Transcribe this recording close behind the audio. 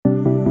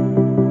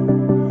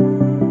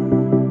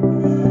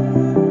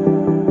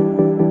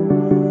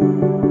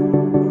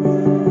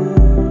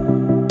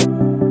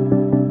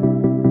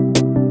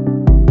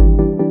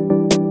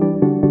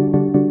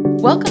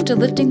Welcome to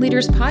Lifting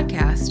Leaders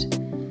Podcast,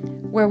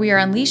 where we are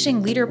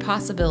unleashing leader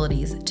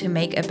possibilities to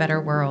make a better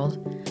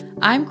world.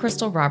 I'm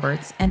Crystal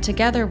Roberts, and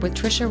together with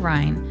Trisha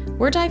Ryan,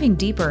 we're diving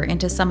deeper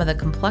into some of the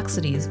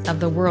complexities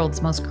of the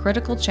world's most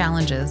critical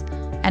challenges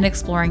and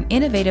exploring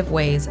innovative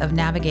ways of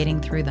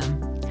navigating through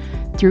them.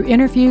 Through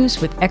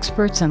interviews with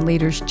experts and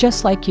leaders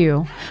just like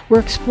you, we're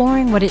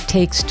exploring what it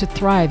takes to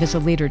thrive as a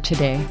leader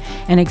today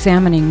and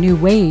examining new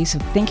ways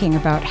of thinking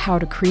about how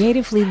to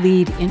creatively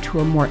lead into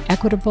a more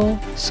equitable,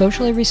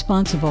 socially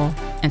responsible,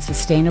 and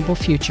sustainable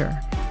future.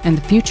 And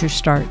the future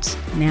starts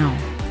now.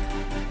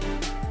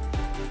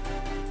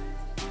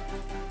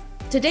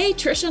 Today,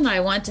 Trisha and I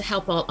want to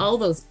help all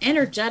those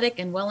energetic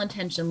and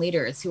well-intentioned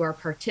leaders who are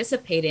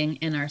participating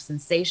in our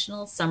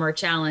sensational summer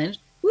challenge.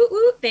 Woo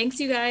woo!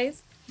 Thanks, you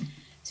guys.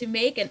 To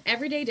make an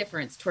everyday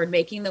difference toward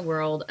making the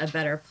world a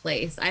better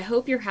place. I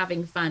hope you're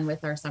having fun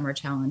with our summer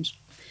challenge.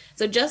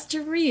 So just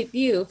to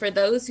review, for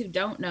those who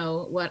don't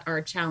know what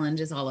our challenge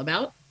is all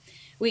about,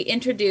 we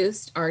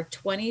introduced our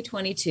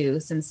 2022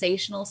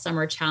 Sensational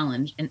Summer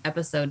Challenge in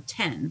episode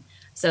 10.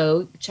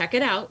 So check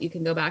it out. You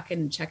can go back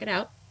and check it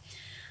out.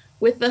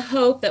 With the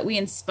hope that we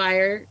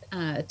inspire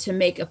to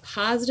make a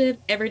positive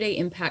everyday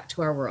impact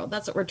to our world.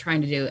 That's what we're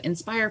trying to do,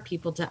 inspire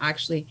people to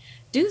actually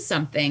do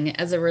something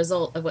as a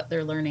result of what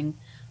they're learning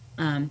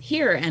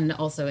here and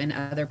also in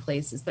other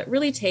places, but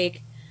really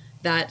take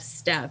that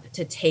step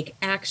to take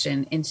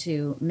action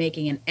into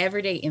making an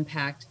everyday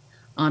impact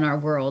on our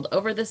world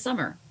over the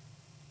summer.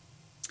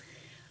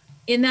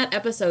 In that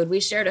episode, we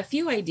shared a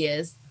few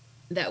ideas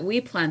that we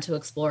plan to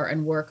explore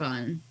and work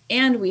on,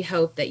 and we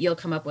hope that you'll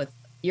come up with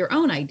your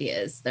own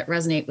ideas that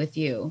resonate with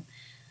you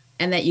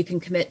and that you can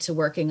commit to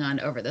working on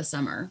over the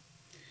summer.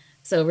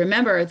 So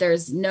remember,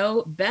 there's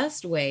no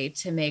best way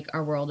to make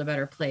our world a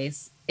better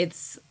place.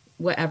 It's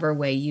whatever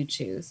way you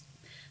choose.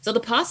 So the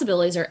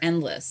possibilities are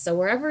endless. So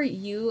wherever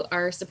you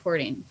are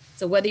supporting,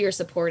 so whether you're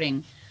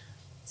supporting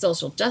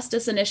social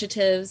justice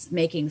initiatives,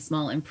 making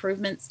small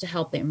improvements to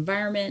help the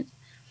environment,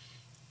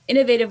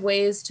 innovative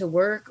ways to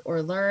work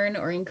or learn,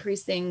 or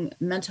increasing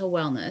mental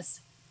wellness,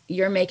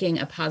 you're making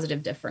a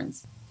positive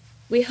difference.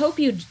 We hope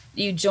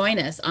you join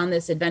us on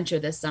this adventure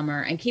this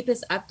summer and keep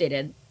us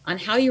updated on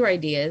how your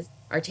ideas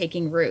are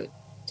taking root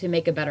to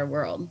make a better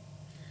world.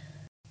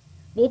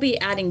 We'll be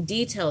adding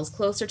details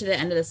closer to the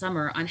end of the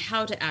summer on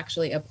how to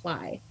actually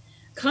apply.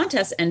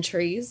 Contest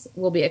entries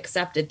will be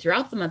accepted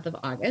throughout the month of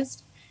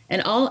August,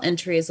 and all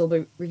entries will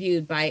be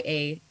reviewed by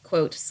a,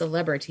 quote,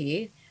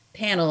 celebrity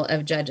panel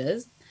of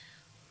judges.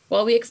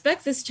 While we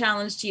expect this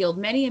challenge to yield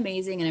many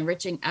amazing and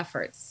enriching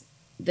efforts,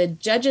 the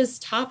judges'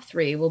 top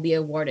 3 will be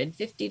awarded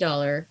a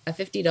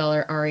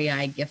 $50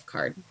 REI gift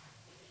card.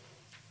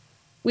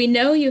 We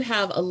know you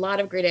have a lot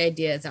of great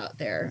ideas out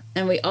there,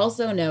 and we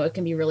also know it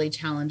can be really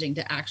challenging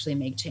to actually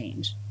make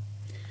change.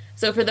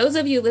 So for those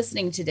of you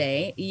listening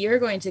today, you're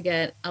going to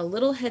get a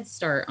little head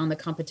start on the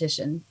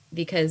competition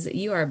because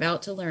you are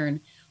about to learn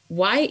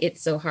why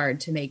it's so hard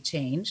to make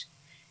change,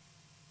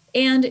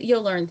 and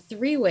you'll learn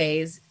 3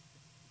 ways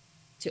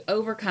to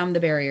overcome the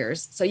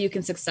barriers so you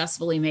can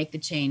successfully make the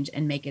change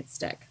and make it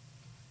stick.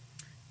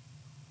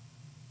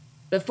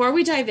 Before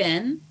we dive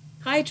in,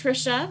 hi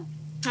Trisha,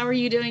 how are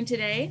you doing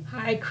today?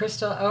 Hi,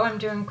 Crystal. Oh, I'm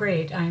doing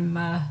great. I'm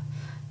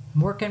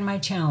working my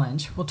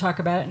challenge. We'll talk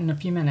about it in a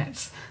few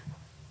minutes.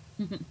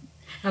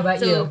 How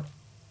about you?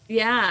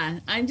 Yeah,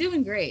 I'm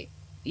doing great.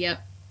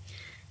 Yep.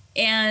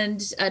 And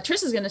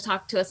Trisha's going to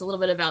talk to us a little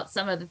bit about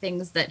some of the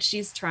things that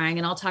she's trying,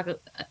 and I'll talk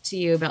to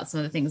you about some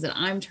of the things that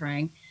I'm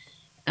trying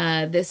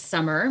this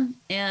summer.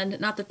 And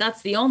not that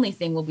that's the only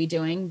thing we'll be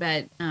doing,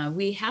 but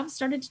we have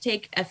started to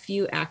take a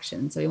few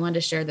actions. So we wanted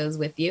to share those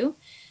with you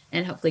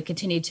and hopefully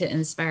continue to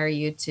inspire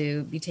you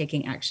to be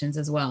taking actions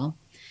as well.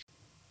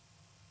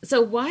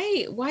 So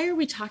why are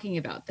we talking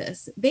about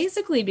this?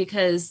 Basically,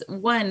 because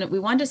one, we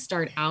want to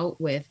start out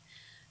with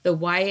the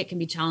why it can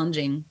be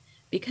challenging,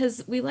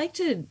 because we like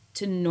to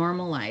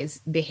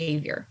normalize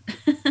behavior.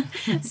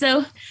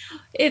 So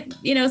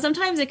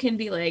sometimes it can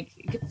be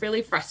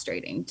really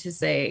frustrating to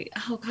say,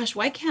 oh gosh,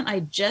 why can't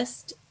I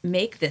just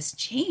make this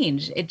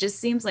change? It just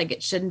seems like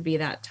it shouldn't be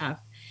that tough.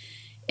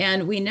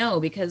 And we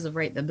know because of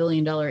the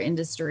billion-dollar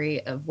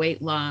industry of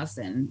weight loss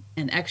and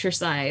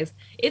exercise,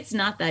 it's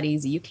not that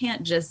easy. You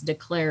can't just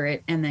declare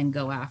it and then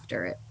go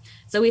after it.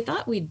 So we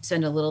thought we'd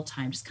spend a little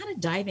time just kind of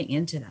diving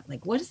into that.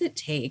 Like, what does it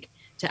take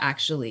to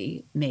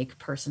actually make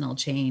personal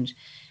change?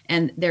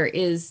 And there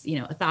is,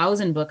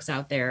 1,000 books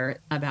out there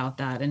about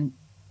that. And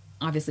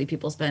obviously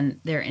people spend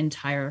their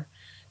entire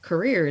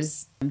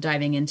careers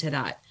diving into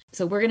that.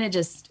 So we're going to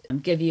just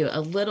give you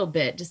a little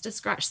bit, just to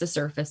scratch the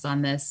surface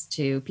on this,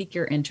 to pique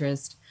your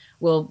interest.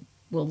 We'll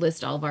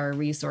list all of our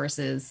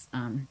resources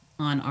on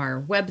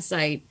our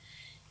website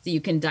so you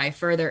can dive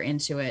further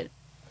into it.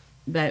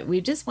 But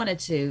we just wanted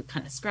to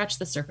kind of scratch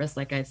the surface,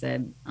 like I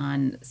said,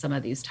 on some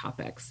of these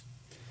topics.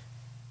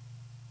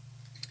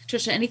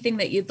 Trisha, anything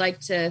that you'd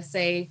like to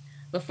say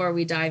before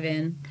we dive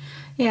in?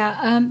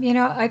 Yeah,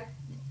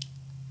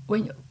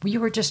 when you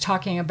were just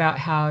talking about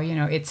how,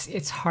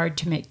 it's hard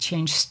to make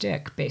change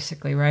stick,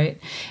 basically,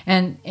 right?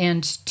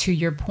 And to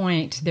your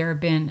point, there have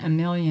been a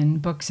million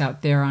books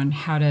out there on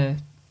how to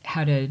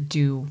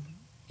do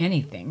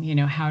anything,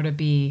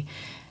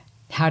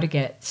 how to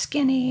get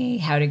skinny,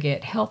 how to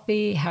get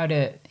healthy, how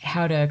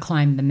to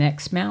climb the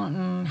next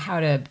mountain, how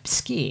to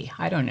ski.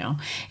 I don't know.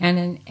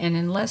 And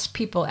unless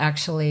people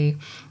actually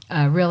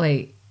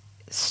really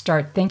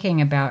start thinking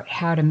about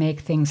how to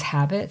make things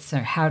habits or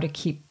how to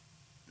keep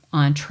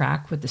on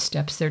track with the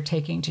steps they're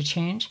taking to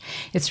change,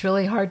 it's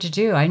really hard to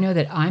do. I know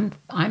that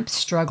I'm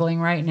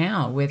struggling right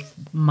now with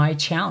my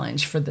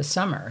challenge for the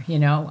summer.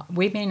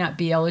 We may not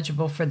be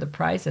eligible for the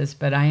prizes,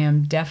 but I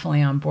am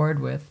definitely on board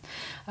with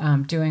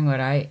doing what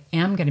I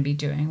am going to be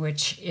doing,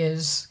 which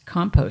is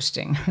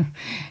composting.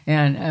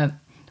 And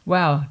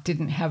wow,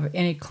 didn't have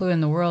any clue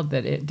in the world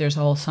that there's a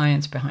whole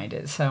science behind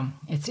it. So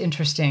it's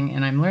interesting,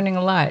 and I'm learning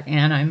a lot,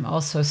 and I'm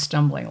also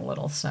stumbling a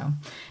little. So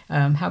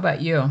how about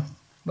you?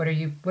 What are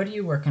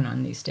you working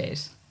on these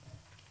days?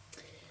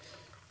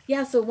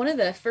 Yeah, so one of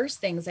the first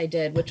things I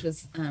did, which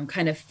was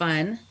kind of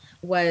fun,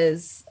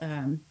 was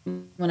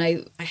when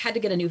I had to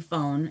get a new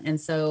phone.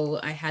 And so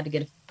I had to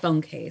get a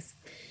phone case.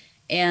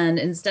 And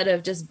instead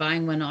of just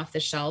buying one off the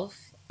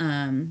shelf,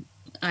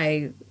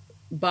 I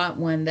bought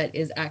one that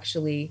is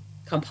actually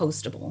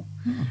compostable.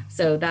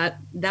 So that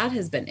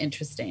has been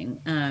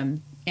interesting.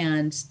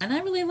 And I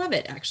really love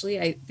it, actually.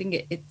 I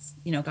think it's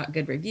got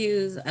good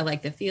reviews. I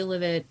like the feel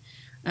of it.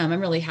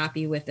 I'm really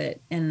happy with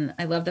it. And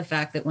I love the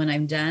fact that when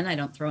I'm done, I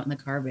don't throw it in the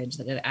garbage,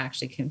 that it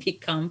actually can be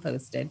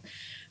composted.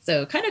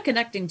 So kind of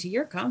connecting to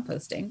your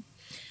composting.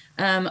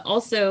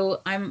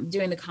 Also, I'm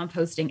doing the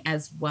composting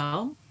as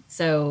well.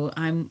 So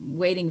I'm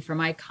waiting for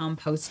my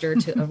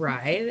composter to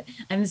arrive.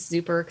 I'm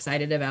super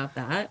excited about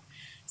that.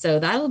 So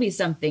that'll be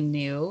something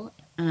new.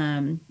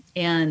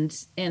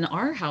 And in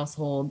our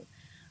household,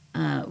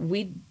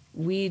 we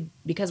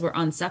because we're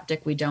on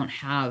septic, we don't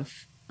have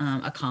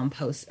a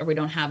compost, or we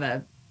don't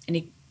have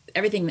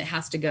everything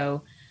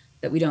that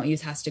we don't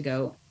use has to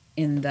go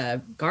in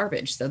the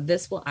garbage. So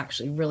this will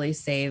actually really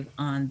save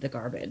on the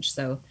garbage.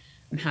 So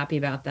I'm happy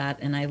about that.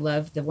 And I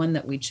love the one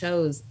that we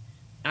chose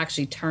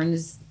actually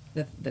turns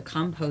the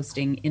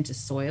composting into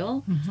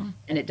soil,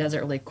 and it does it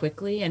really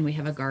quickly. And we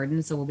have a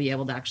garden, so we'll be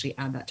able to actually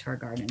add that to our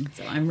garden.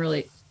 So I'm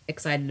really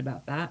excited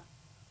about that.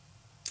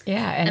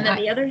 Yeah. And then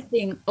the other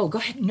thing, oh, go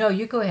ahead. No,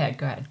 you go ahead.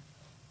 Go ahead.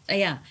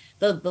 Yeah.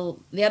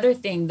 The other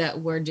thing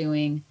that we're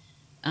doing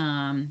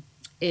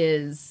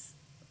is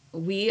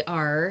we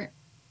are,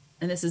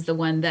 and this is the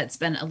one that's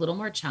been a little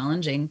more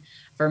challenging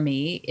for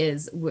me,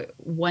 is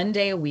one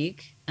day a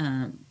week,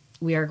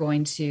 we are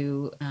going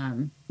to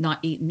not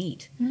eat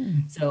meat.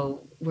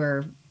 So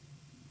we're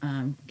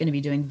going to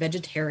be doing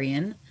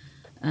vegetarian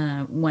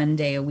one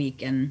day a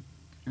week. And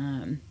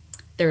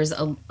there's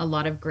a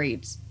lot of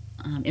great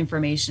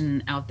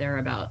information out there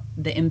about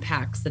the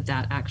impacts that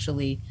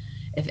actually,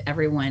 if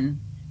everyone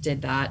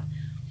did that,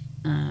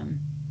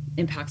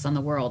 impacts on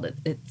the world.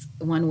 It's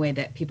one way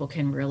that people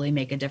can really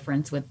make a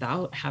difference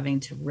without having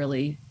to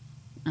really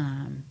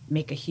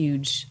make a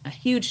huge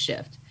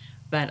shift.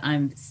 But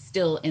I'm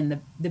still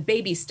in the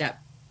baby step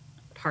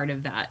part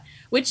of that,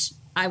 which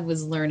I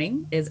was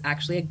learning is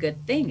actually a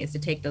good thing, is to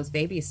take those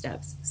baby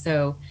steps.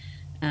 So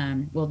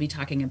we'll be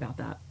talking about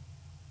that.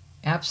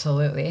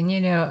 Absolutely. And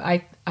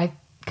I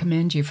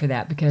commend you for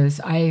that, because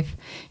I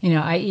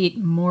eat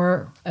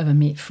more of a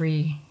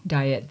meat-free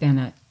diet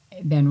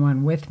than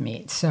one with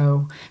meat.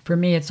 So for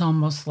me, it's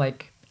almost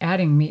like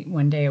adding meat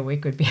one day a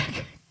week would be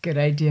a good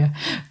idea.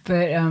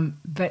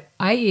 But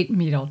I eat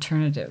meat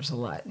alternatives a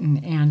lot,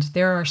 and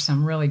there are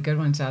some really good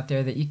ones out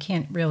there that you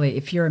can't really,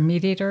 if you're a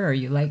meat eater or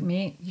you like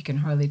meat, you can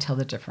hardly tell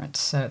the difference.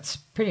 So it's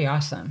pretty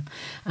awesome.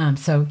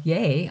 So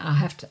yay!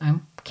 I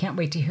can't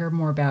wait to hear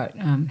more about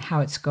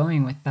how it's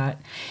going with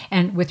that.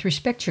 And with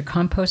respect to your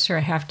composter, I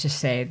have to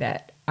say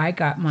that I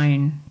got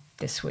mine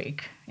this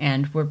week,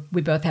 and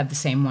we both have the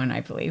same one, I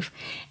believe.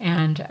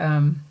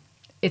 And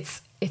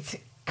it's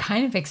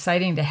kind of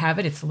exciting to have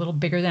it. It's a little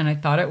bigger than I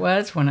thought it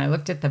was. When I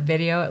looked at the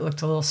video, it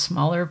looked a little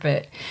smaller,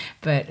 but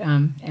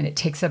and it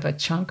takes up a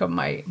chunk of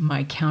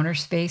my counter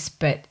space,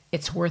 but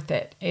it's worth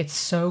it. It's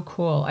so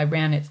cool. I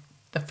ran it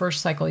the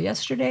first cycle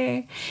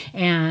yesterday,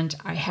 and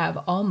I have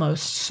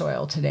almost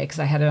soil today because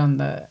I had it on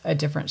a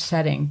different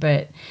setting.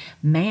 But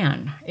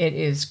man, it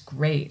is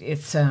great.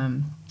 It's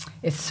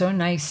so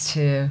nice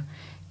to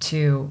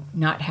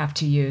not have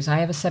to use. I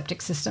have a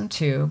septic system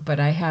too, but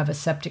I have a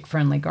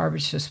septic-friendly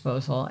garbage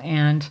disposal,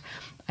 and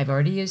I've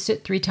already used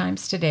it 3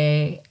 times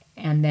today,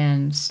 and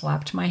then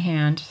slapped my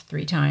hand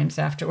 3 times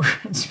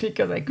afterwards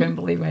because I couldn't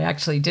believe I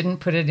actually didn't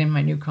put it in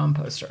my new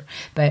composter.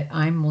 But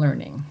I'm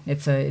learning.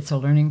 It's a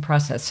learning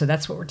process. So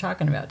that's what we're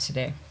talking about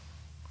today.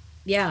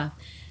 Yeah.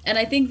 And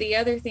I think the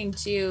other thing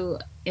too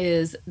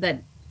is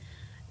that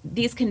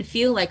these can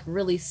feel like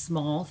really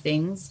small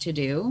things to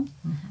do,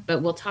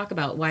 but we'll talk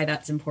about why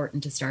that's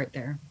important to start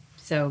there.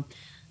 So,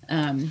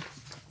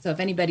 so if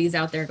anybody's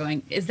out there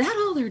going, is that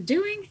all they're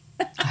doing?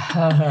 It's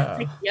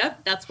like,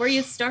 yep, that's where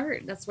you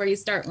start. That's where you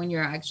start when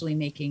you're actually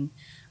making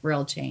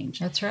real change.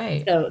 That's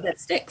right. So that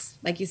sticks.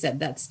 Like you said,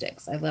 that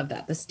sticks. I love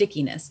that. The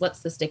stickiness. What's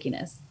the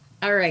stickiness?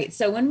 All right.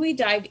 So when we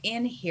dive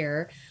in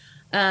here,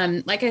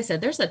 like I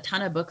said, there's a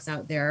ton of books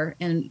out there.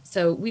 And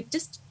so we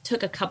just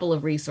took a couple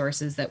of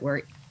resources that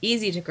were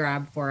easy to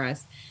grab for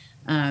us.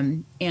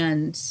 And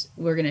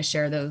we're going to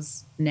share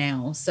those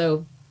now.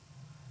 So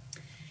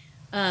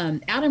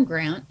Adam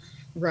Grant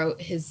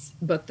wrote his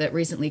book that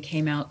recently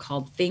came out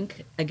called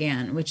Think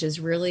Again, which is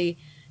really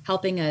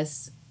helping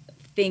us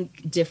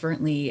think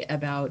differently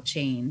about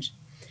change.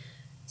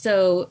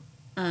 So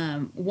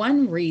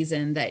one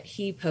reason that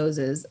he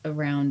poses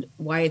around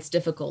why it's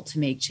difficult to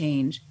make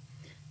change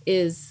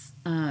is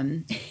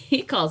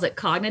he calls it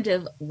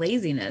cognitive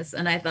laziness.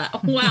 And I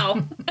thought,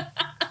 wow,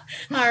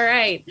 all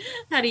right,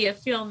 how do you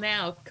feel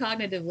now?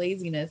 Cognitive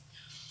laziness.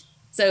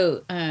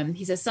 So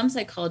he says some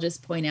psychologists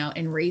point out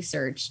in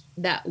research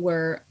that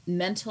we're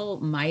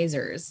mental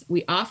misers.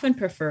 We often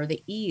prefer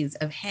the ease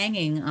of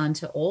hanging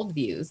onto old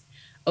views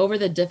over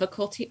the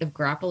difficulty of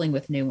grappling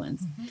with new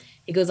ones. Mm-hmm.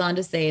 He goes on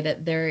to say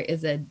that there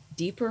is a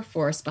deeper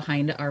force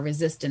behind our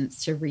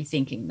resistance to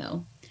rethinking,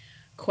 though.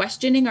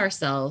 Questioning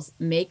ourselves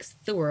makes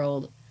the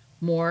world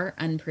more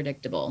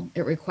unpredictable.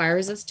 It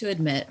requires us to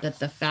admit that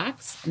the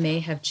facts may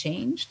have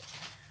changed,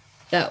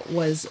 that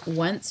was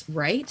once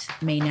right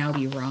may now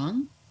be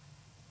wrong.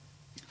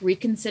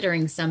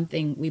 Reconsidering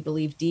something we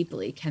believe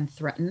deeply can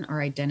threaten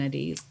our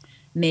identities,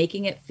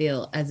 making it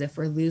feel as if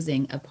we're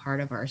losing a part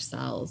of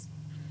ourselves.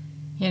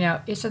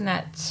 Isn't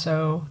that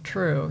so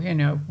true?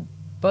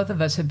 Both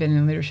of us have been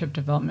in leadership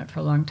development for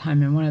a long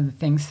time, and one of the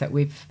things that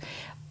we've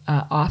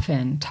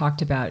often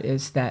talked about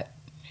is that,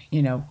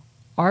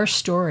 our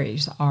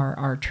stories are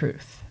our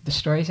truth. The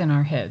stories in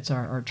our heads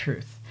are our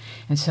truth.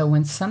 And so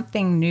when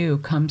something new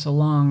comes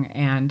along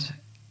and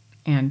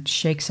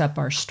shakes up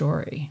our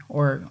story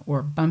or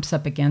bumps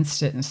up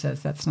against it and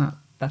says that's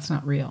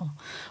not real,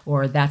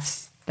 or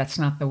that's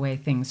not the way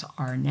things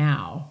are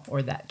now,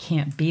 or that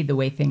can't be the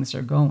way things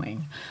are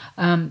going,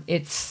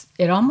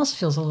 it almost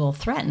feels a little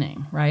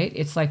threatening, right?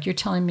 It's like you're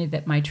telling me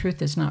that my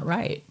truth is not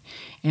right.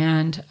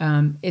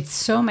 And it's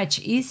so much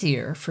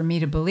easier for me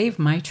to believe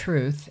my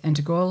truth and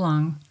to go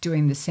along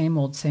doing the same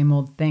old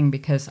thing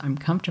because I'm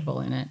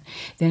comfortable in it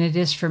than it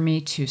is for me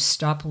to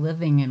stop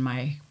living in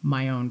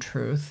my own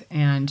truth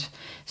and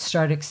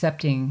start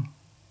accepting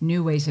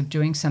new ways of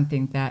doing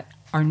something that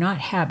are not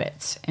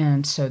habits.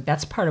 And so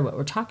that's part of what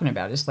we're talking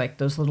about, is like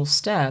those little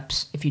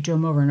steps. If you do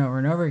them over and over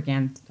and over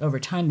again, over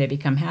time they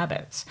become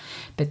habits.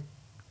 But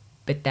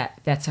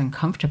that's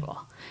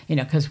uncomfortable,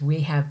 because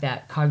we have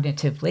that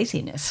cognitive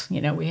laziness.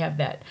 We have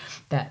that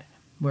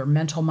we're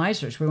mental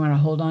misers. We want to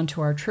hold on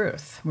to our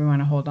truth. We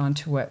want to hold on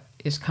to what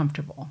is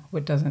comfortable,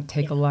 what doesn't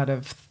take a lot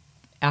of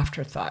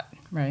afterthought,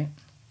 right?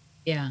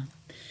 Yeah.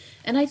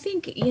 And I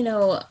think,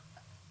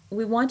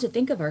 we want to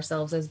think of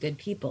ourselves as good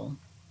people,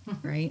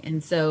 right?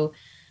 And so,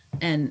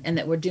 and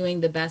that we're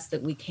doing the best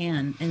that we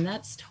can. And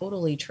that's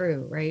totally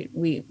true, right?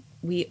 We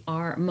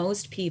are,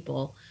 most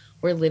people,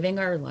 we're living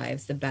our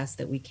lives the best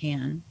that we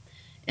can.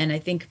 And I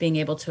think being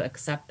able to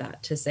accept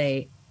that, to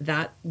say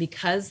that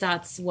because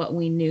that's what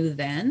we knew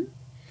then,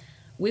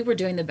 we were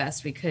doing the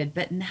best we could,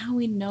 but now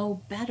we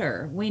know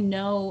better. We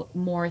know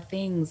more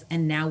things,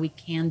 and now we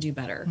can do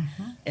better.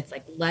 Mm-hmm. It's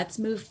like, let's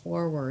move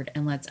forward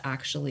and let's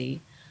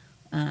actually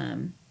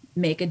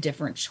make a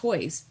different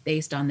choice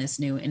based on this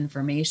new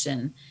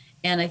information.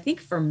 And I think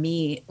for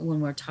me,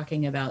 when we're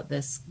talking about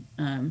this,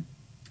 and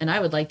I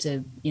would like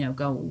to,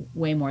 go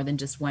way more than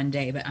just one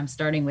day, but I'm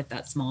starting with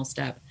that small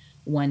step,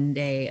 one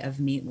day of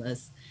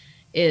meatless,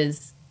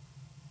 is,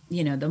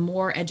 the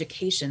more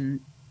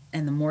education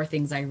and the more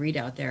things I read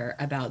out there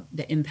about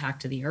the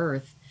impact of the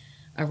earth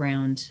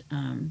around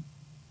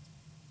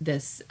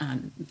this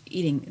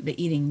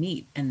eating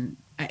meat. And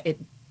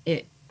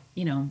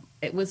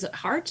it was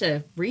hard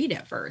to read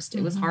at first.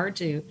 It was hard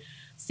to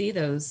see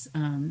those,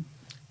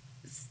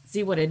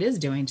 see what it is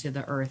doing to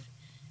the earth,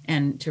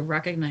 and to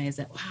recognize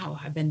that, wow,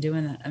 I've been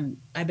doing that.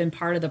 I've been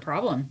part of the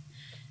problem.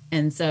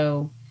 And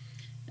so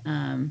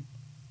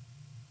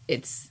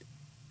it's,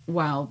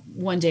 while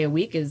one day a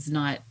week is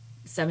not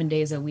 7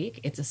 days a week,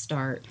 it's a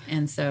start.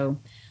 And so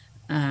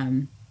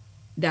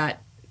that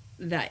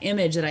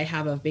image that I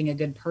have of being a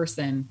good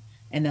person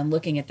and then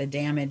looking at the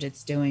damage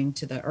it's doing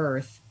to the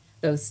earth,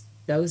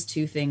 those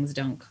two things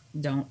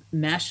don't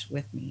mesh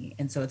with me.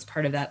 And so it's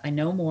part of that. I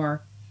know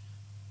more.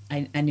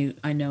 I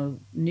know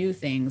new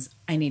things.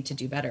 I need to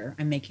do better.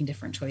 I'm making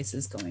different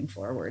choices going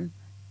forward.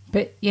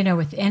 But,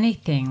 with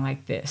anything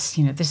like this,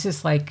 this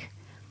is like,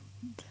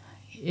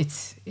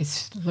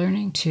 it's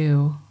learning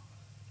to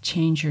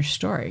change your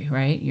story,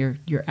 right?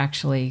 You're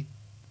actually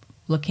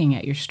looking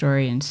at your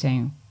story and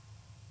saying,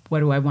 what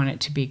do I want it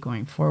to be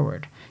going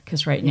forward?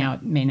 Because right now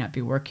it may not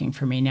be working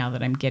for me now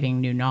that I'm getting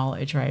new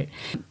knowledge, right?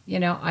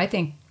 I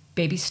think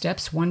baby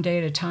steps, one day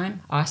at a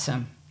time,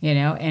 awesome,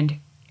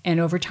 and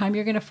over time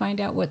you're going to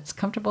find out what's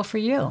comfortable for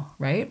you,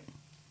 right?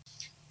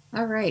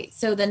 All right.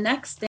 So the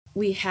next thing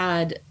we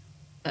had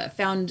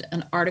found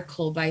an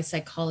article by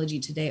Psychology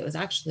Today. It was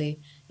actually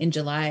in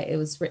July. It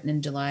was written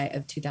in July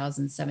of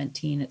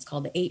 2017. It's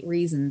called The 8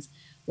 Reasons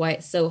Why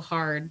It's So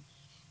Hard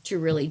to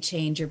Really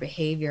Change Your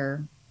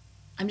Behavior.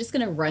 I'm just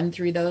going to run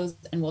through those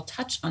and we'll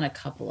touch on a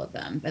couple of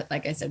them. But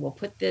like I said, we'll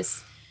put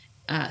this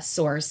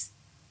source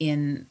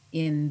in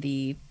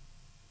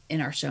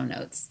our show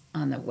notes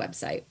on the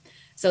website.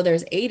 So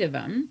there's 8 of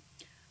them.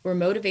 We're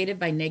motivated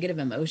by negative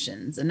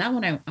emotions. And that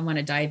one I want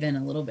to dive in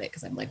a little bit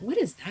because I'm like, what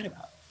is that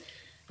about?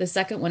 The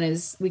second one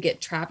is we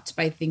get trapped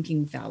by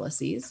thinking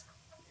fallacies.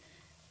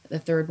 The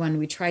third one,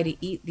 we try to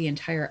eat the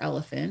entire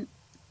elephant.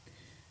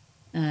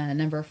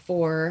 Number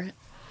 4,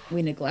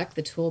 we neglect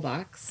the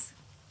toolbox.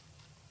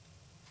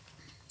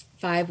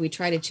 5, we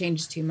try to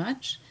change too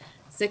much.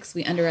 6,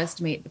 we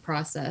underestimate the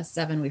process.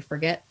 7, we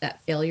forget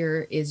that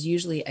failure is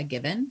usually a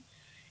given.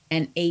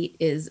 And 8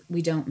 is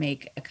we don't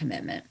make a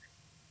commitment.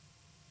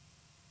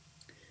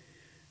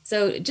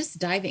 So just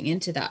diving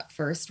into that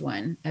first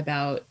one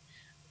about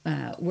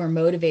we're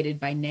motivated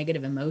by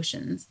negative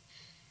emotions.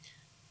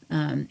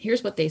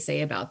 Here's what they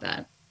say about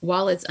that.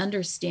 While it's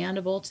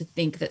understandable to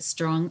think that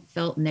strong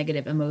felt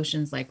negative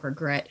emotions like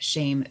regret,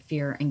 shame,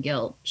 fear, and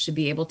guilt should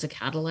be able to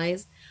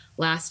catalyze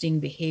lasting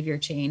behavior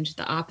change,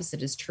 the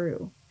opposite is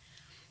true.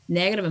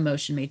 Negative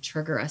emotion may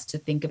trigger us to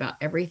think about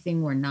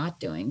everything we're not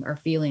doing or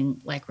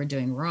feeling like we're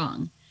doing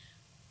wrong,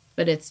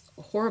 but it's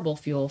horrible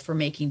fuel for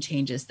making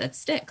changes that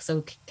stick.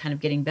 So kind of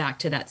getting back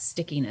to that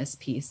stickiness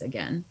piece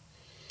again.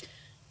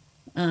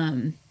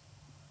 One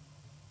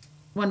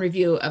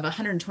review of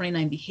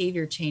 129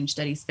 behavior change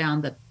studies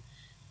found that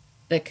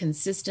the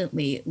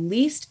consistently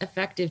least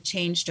effective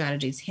change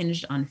strategies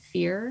hinged on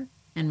fear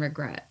and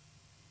regret.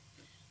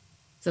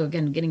 So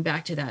again, getting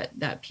back to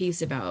that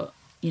piece about,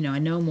 I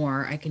know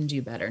more, I can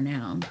do better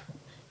now.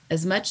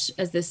 As much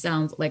as this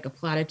sounds like a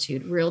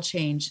platitude, real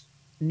change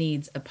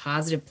needs a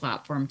positive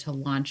platform to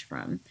launch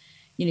from.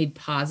 You need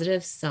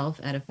positive,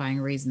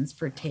 self-edifying reasons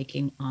for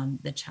taking on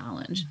the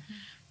challenge. Mm-hmm.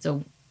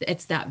 So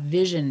it's that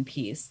vision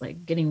piece,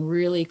 like getting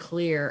really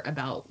clear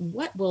about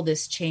what will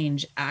this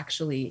change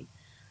actually,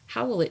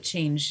 how will it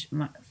change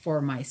for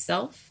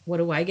myself? What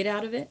do I get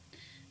out of it?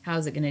 How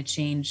is it going to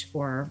change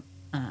for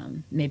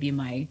maybe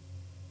my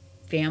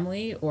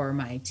family or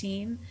my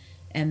team?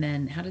 And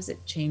then how does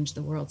it change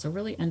the world? So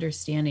really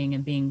understanding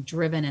and being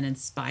driven and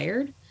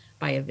inspired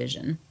by a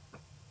vision.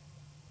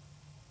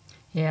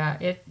 Yeah,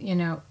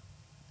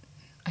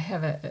 I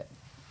have a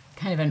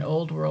kind of an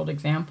old world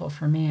example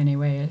for me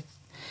anyway.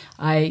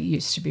 I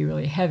used to be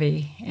really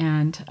heavy,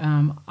 and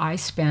I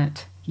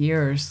spent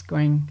years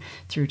going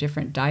through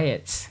different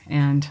diets,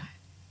 and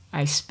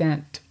I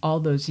spent all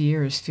those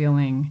years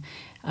feeling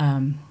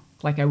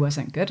like I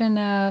wasn't good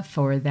enough,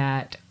 or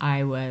that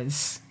I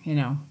was,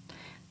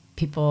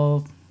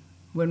 people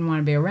wouldn't want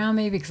to be around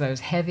me because I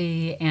was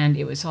heavy, and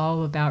it was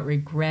all about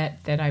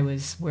regret that I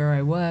was where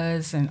I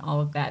was and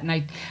all of that. And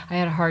I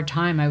had a hard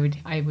time.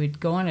 I would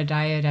go on a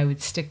diet, I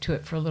would stick to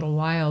it for a little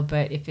while,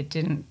 but if it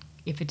didn't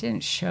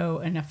show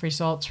enough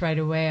results right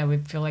away, I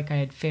would feel like I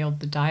had failed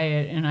the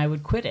diet and I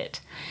would quit it.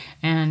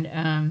 And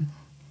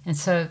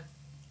so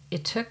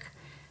it took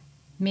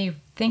me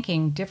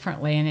thinking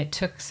differently, and it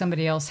took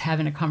somebody else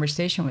having a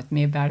conversation with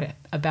me about it,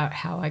 about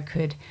how I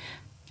could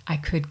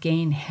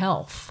gain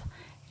health.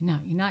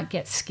 Not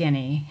get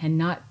skinny and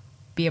not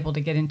be able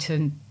to get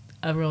into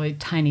a really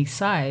tiny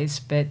size,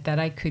 but that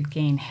I could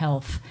gain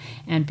health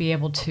and be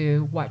able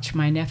to watch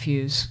my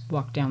nephews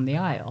walk down the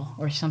aisle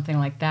or something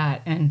like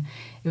that. And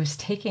it was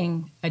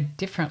taking a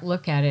different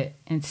look at it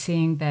and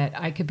seeing that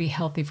I could be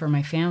healthy for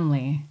my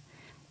family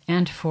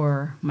and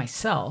for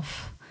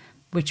myself,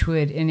 which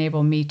would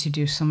enable me to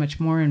do so much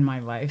more in my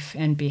life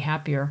and be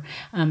happier.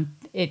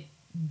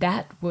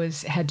 That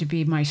had to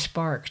be my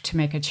spark to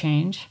make a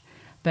change.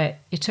 But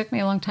it took me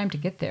a long time to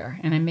get there,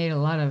 and I made a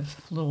lot of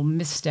little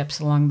missteps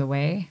along the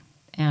way.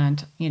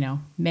 And,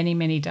 many,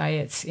 many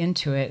diets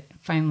into it,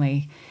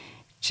 finally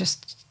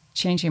just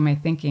changing my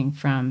thinking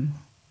from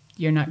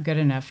you're not good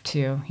enough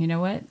to, you know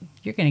what,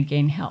 you're going to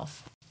gain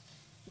health.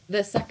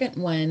 The second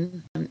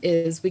one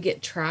is we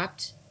get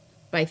trapped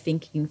by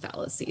thinking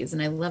fallacies.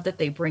 And I love that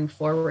they bring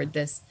forward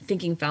this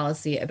thinking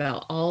fallacy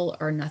about all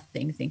or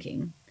nothing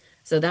thinking.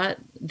 So that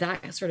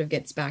sort of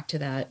gets back to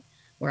that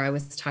where I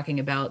was talking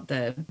about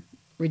the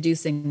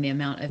reducing the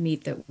amount of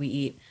meat that we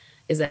eat,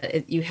 is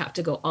that you have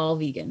to go all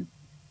vegan.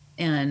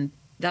 And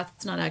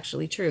that's not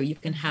actually true. You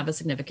can have a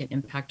significant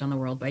impact on the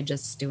world by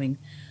just doing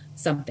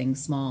something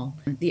small.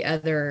 The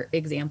other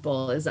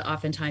example is that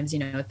oftentimes,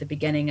 at the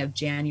beginning of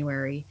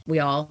January, we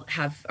all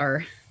have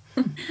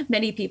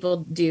many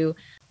people do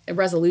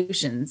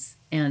resolutions.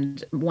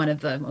 And one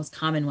of the most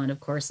common one, of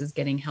course, is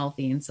getting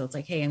healthy. And so it's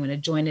like, hey, I'm going to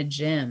join a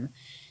gym.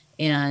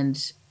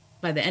 And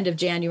by the end of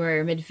January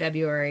or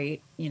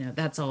mid-February,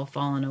 that's all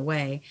fallen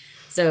away.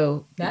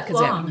 So because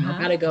I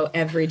got to go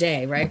every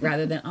day, right?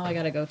 Rather than, I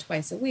got to go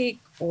twice a week,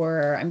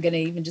 or I'm going to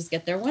even just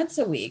get there once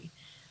a week.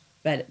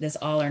 But this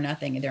all or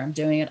nothing, either I'm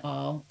doing it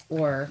all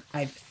or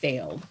I've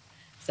failed.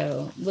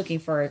 So looking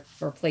for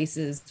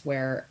places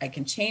where I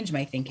can change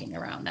my thinking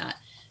around that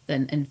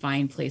then and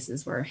find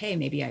places where, hey,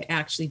 maybe I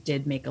actually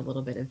did make a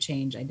little bit of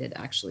change. I did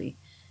actually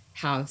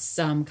have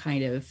some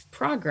kind of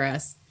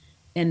progress,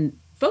 and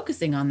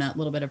focusing on that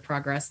little bit of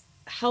progress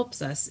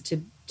helps us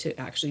to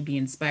actually be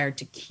inspired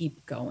to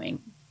keep going.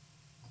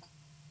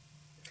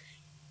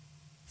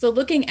 So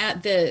looking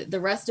at the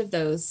rest of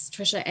those,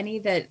 Trisha, any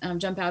that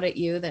jump out at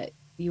you that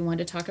you want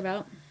to talk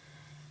about?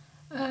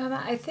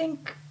 I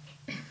think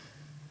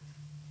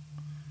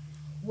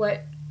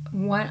what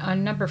one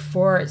on number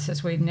 4, it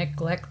says we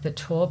neglect the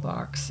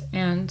toolbox,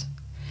 and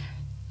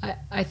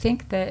I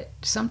think that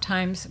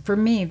sometimes for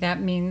me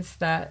that means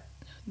that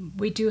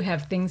we do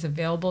have things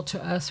available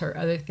to us or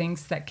other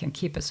things that can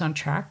keep us on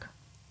track.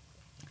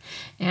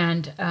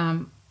 And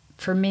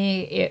for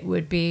me, it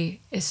would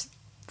be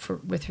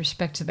with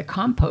respect to the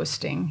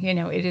composting.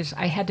 It is.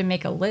 I had to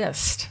make a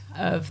list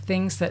of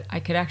things that I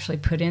could actually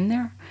put in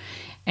there,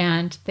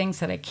 and things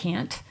that I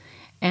can't,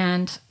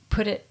 and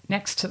put it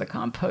next to the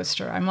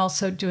composter. I'm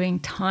also doing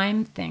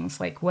time things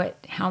like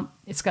how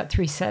it's got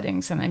 3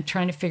 settings, and I'm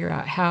trying to figure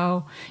out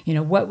how,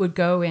 what would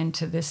go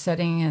into this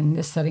setting and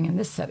this setting and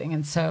this setting.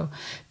 And so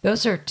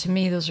those are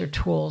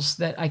tools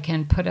that I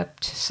can put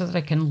up so that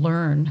I can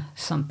learn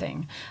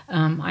something.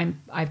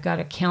 I've got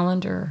a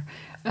calendar,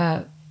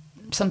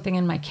 something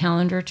in my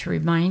calendar to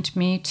remind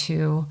me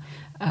to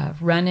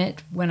run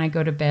it when I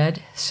go to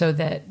bed, so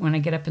that when I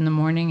get up in the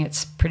morning,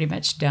 it's pretty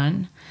much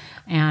done.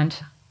 And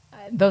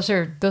those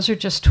are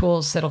just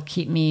tools that'll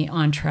keep me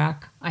on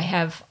track. I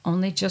have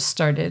only just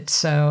started,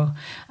 so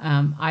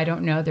I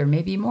don't know. There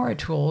may be more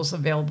tools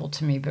available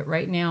to me, but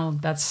right now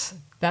that's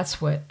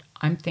what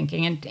I'm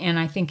thinking. And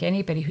I think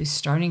anybody who's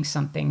starting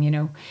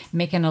something,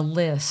 making a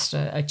list,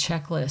 a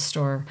checklist,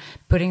 or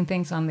putting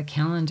things on the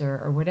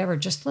calendar or whatever,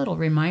 just little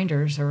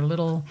reminders or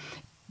little,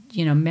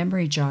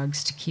 memory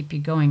jogs to keep you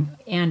going.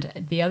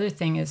 And the other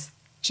thing is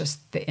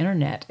just the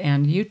internet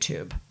and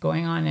YouTube,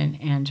 going on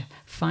and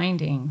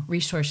finding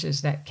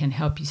resources that can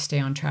help you stay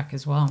on track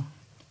as well.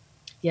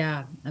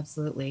 Yeah,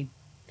 absolutely.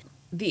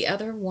 The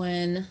other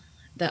one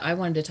that I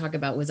wanted to talk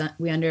about was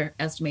we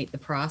underestimate the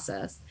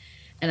process.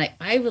 And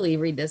I really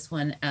read this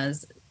one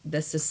as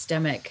the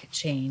systemic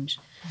change.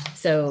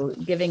 So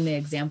giving the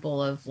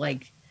example of I'm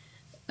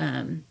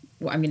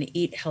going to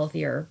eat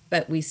healthier,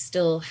 but we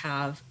still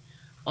have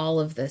all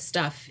of the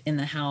stuff in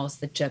the house,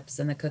 the chips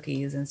and the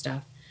cookies and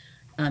stuff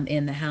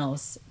in the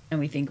house. And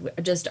we think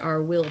just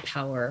our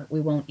willpower, we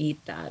won't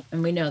eat that.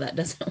 And we know that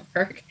doesn't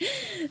work.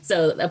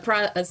 So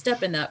a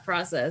step in that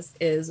process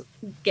is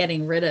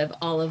getting rid of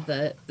all of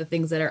the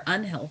things that are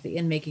unhealthy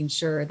and making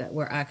sure that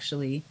we're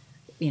actually,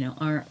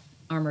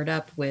 armored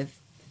up with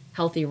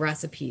healthy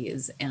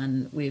recipes.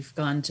 And we've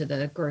gone to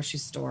the grocery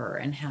store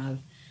and have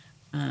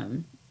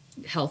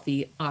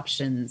healthy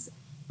options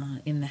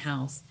in the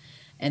house.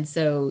 And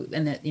so,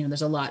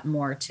 there's a lot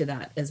more to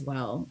that as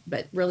well,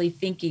 but really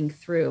thinking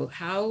through,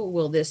 how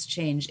will this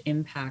change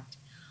impact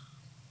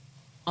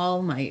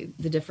all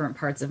the different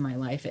parts of my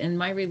life and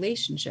my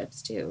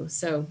relationships too.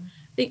 So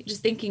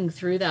just thinking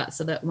through that,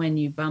 so that when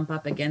you bump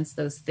up against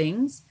those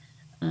things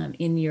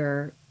in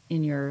your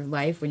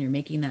life, when you're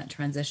making that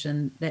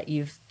transition, that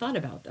you've thought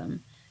about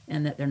them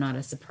and that they're not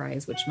a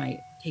surprise, which might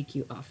take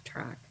you off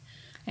track.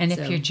 And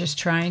if you're just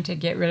trying to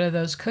get rid of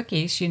those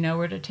cookies, you know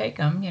where to take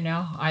them.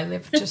 I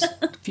live just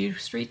a few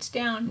streets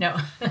down. No.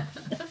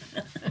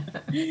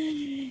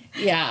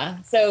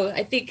 Yeah. So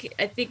I think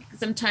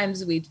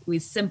sometimes we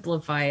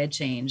simplify a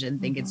change and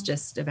think it's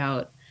just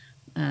about,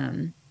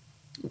 one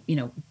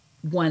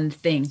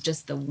thing,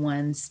 just the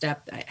one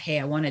step. Hey,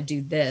 I want to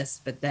do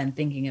this, but then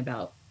thinking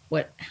about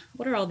what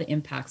are all the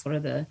impacts? What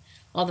are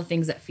all the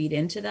things that feed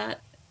into that,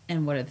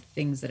 and what are the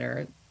things that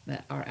are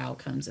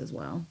outcomes as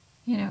well?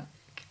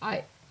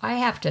 I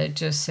have to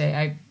just say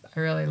I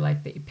really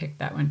like that you picked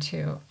that one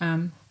too,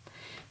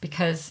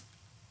 because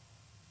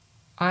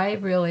I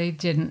really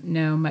didn't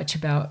know much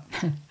about,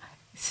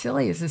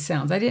 silly as it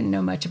sounds, I didn't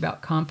know much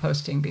about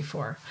composting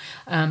before.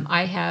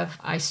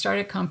 I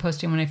started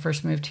composting when I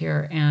first moved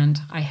here, and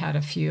I had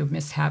a few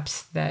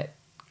mishaps that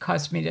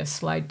caused me to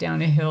slide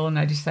down a hill, and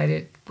I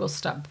decided we'll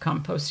stop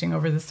composting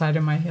over the side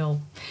of my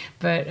hill.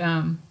 But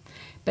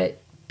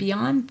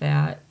beyond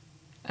that,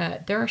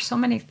 there are so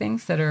many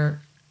things that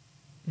are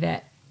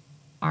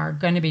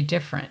going to be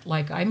different.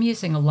 Like, I'm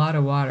using a lot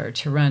of water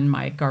to run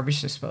my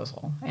garbage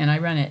disposal, and I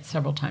run it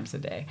several times a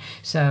day.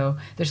 So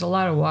there's a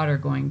lot of water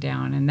going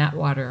down, and that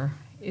water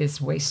is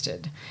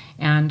wasted.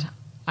 And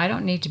I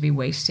don't need to be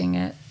wasting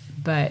it,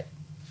 but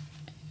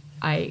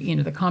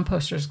the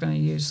composter is going to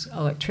use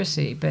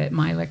electricity, but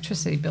my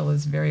electricity bill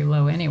is very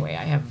low anyway.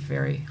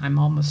 I'm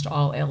almost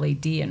all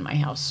LED in my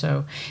house.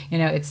 So,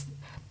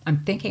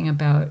 I'm thinking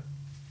about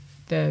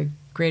the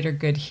greater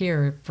good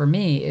here for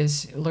me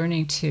is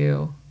learning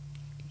to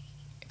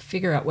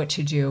figure out what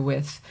to do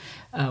with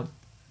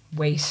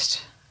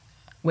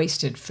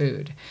wasted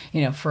food.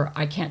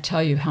 I can't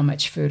tell you how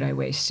much food I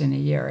waste in a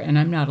year, and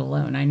I'm not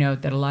alone. I know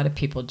that a lot of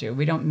people do.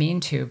 We don't mean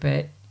to,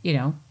 but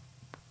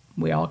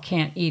we all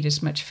can't eat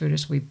as much food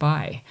as we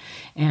buy,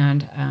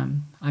 and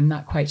I'm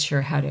not quite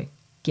sure how to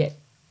get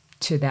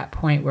to that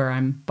point where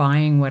I'm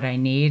buying what I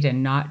need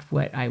and not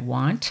what I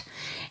want.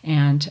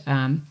 And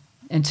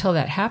until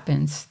that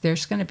happens,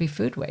 there's going to be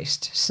food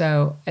waste.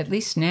 So at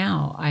least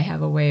now I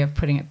have a way of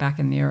putting it back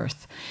in the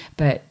earth.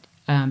 But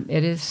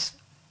it's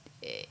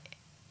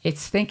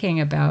thinking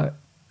about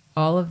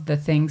all of the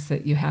things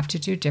that you have to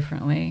do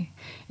differently,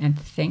 and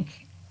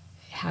think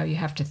how you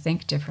have to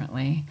think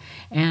differently,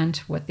 and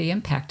what the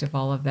impact of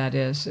all of that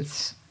is.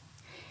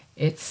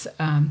 It's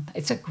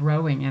a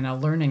growing and a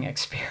learning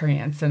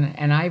experience,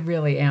 and I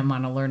really am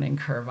on a learning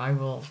curve. I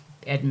will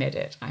admit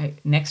it.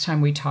 Next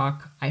time we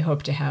talk, I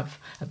hope to have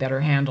a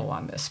better handle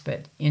on this.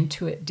 But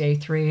into it, day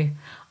 3,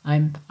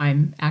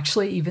 I'm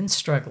actually even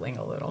struggling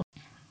a little.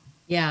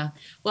 Yeah.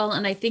 Well,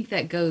 and I think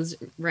that goes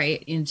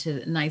right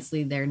into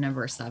nicely there,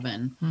 number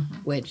 7,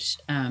 which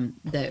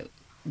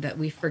that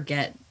we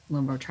forget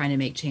when we're trying to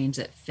make change,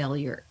 that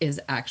failure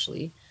is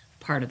actually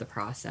part of the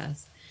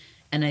process.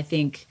 And I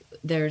think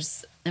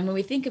and when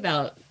we think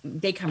about,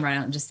 they come right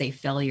out and just say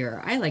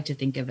failure, I like to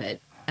think of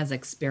it as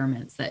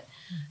experiments, that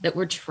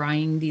we're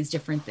trying these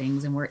different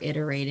things, and we're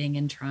iterating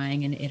and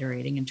trying and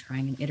iterating and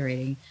trying and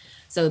iterating,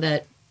 so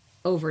that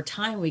over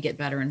time we get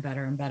better and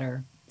better and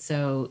better.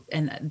 So,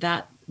 and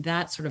that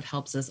sort of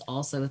helps us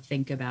also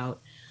think about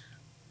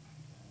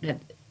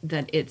that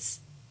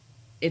it's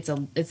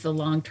a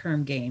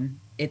long-term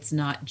game. It's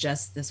not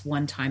just this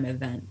one-time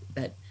event,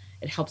 that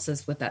it helps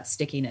us with that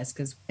stickiness,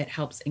 because it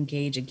helps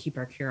engage and keep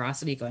our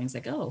curiosity going. It's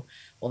like, oh,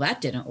 well, that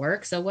didn't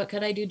work, so what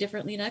could I do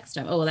differently next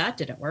time? Oh, well, that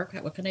didn't work,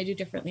 what can I do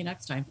differently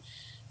next time?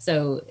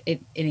 So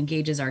it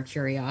engages our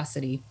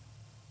curiosity.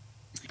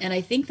 And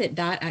I think that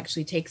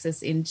actually takes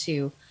us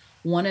into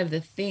one of the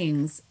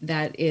things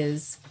that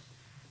is,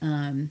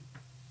 and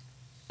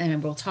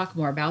we'll talk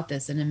more about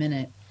this in a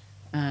minute,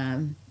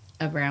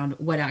 around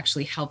what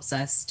actually helps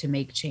us to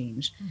make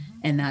change.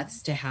 And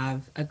that's to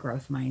have a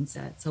growth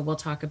mindset. So we'll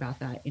talk about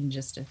that in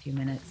just a few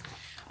minutes.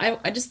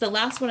 I just, the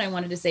last one I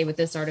wanted to say with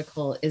this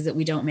article is that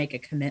we don't make a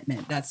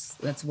commitment.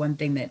 That's one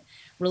thing that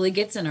really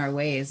gets in our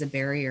way, as a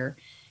barrier.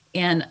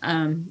 And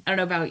I don't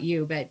know about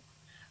you, but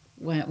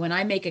when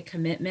I make a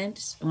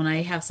commitment, when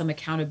I have some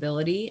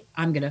accountability,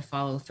 I'm going to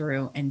follow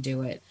through and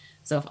do it.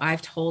 So if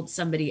I've told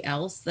somebody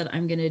else that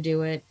I'm going to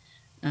do it,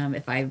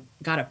 if I've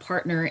got a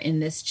partner in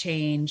this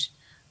change,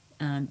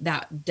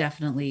 that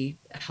definitely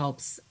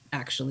helps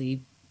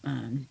actually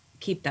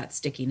keep that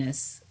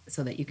stickiness,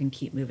 so that you can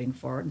keep moving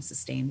forward and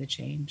sustain the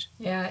change.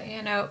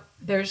 Yeah,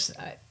 there's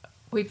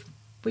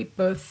we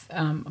both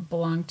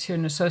belong to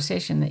an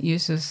association that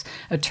uses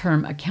a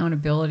term,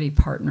 accountability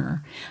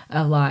partner,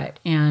 a lot,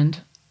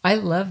 and I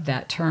love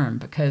that term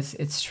because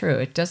it's true.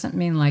 It doesn't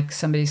mean like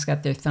somebody's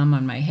got their thumb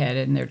on my head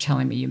and they're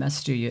telling me you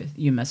must do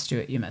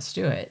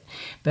it.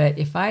 But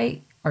if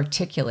I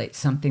articulate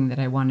something that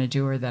I want to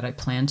do, or that I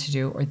plan to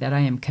do, or that I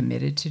am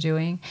committed to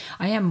doing,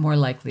 I am more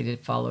likely to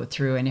follow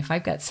through. And if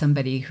I've got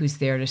somebody who's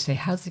there to say,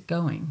 how's it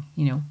going?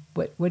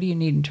 What do you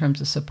need in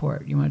terms of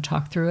support? You want to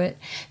talk through it?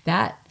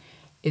 That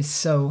is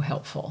so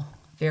helpful,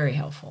 very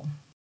helpful.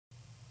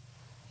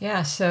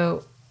 Yeah,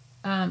 so,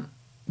 I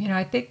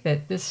think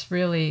that this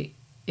really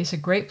is a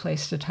great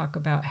place to talk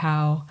about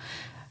how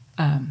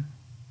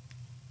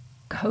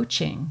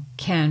coaching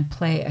can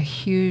play a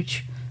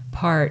huge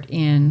part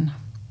in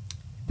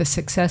the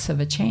success of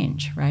a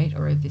change, right?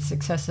 Or the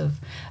success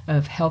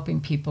of helping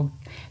people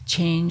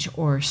change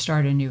or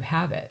start a new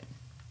habit.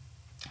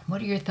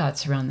 What are your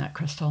thoughts around that,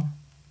 Crystal?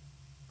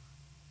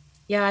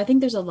 Yeah, I think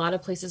there's a lot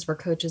of places where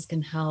coaches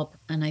can help.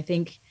 And I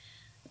think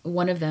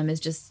one of them is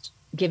just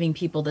giving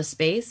people the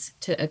space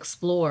to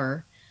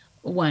explore,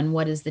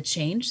 what is the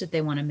change that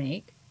they want to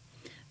make?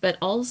 But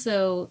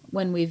also,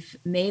 when we've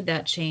made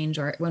that change,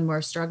 or when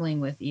we're struggling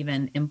with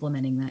even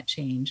implementing that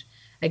change,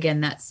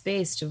 again, that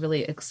space to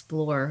really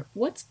explore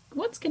what's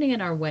getting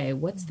in our way,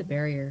 what's the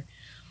barrier.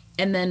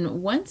 And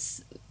then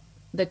once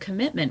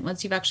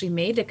you've actually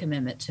made the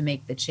commitment to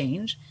make the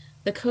change,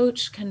 the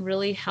coach can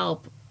really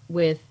help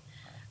with,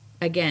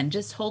 again,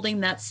 just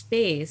holding that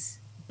space,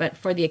 but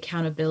for the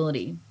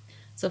accountability.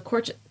 So of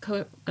course,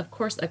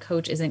 a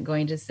coach isn't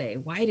going to say,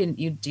 why didn't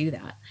you do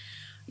that?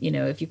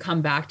 If you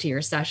come back to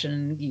your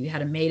session, you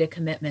had made a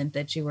commitment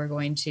that you were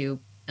going to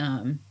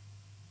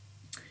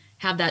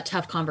have that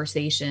tough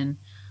conversation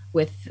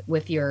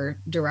with your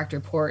direct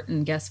report,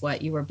 and guess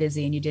what? You were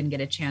busy and you didn't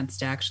get a chance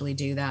to actually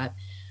do that.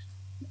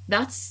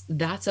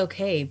 That's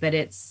okay, but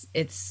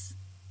it's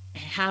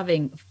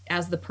having,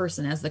 as the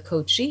person, as the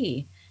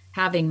coachee,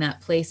 having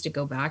that place to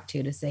go back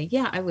to say,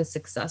 yeah, I was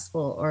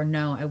successful, or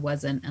no, I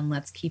wasn't, and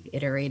let's keep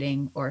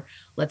iterating, or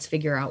let's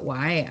figure out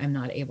why I'm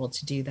not able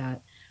to do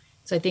that.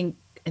 So I think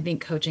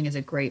coaching is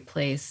a great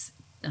place.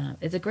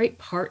 It's a great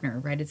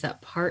partner, right? It's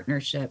that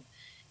partnership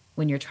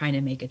when you're trying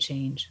to make a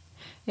change.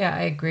 Yeah,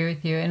 I agree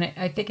with you. And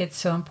I think it's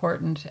so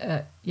important.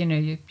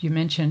 You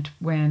mentioned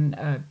when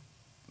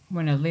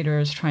a leader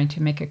is trying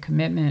to make a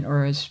commitment,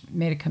 or has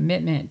made a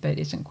commitment but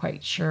isn't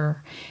quite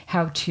sure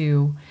how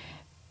to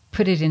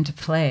put it into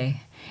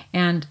play.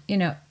 And,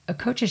 a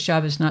coach's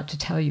job is not to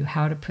tell you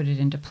how to put it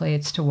into play.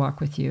 It's to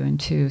walk with you and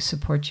to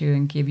support you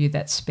and give you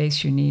that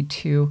space you need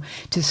to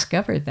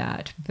discover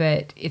that.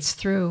 But it's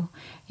through,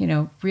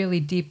 really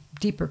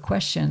deeper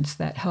questions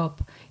that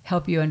help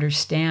you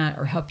understand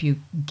or help you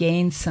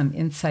gain some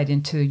insight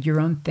into your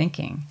own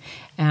thinking.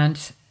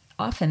 And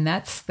often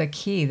that's the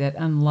key that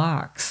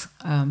unlocks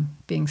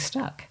being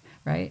stuck,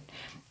 right?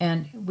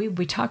 And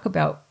we talk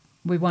about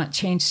we want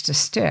change to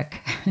stick.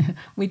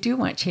 We do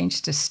want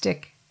change to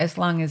stick as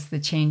long as the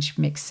change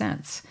makes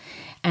sense.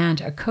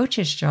 And a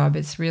coach's job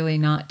is really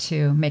not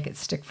to make it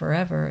stick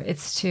forever.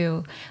 It's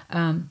to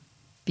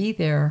be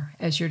there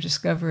as you're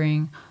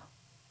discovering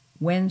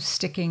when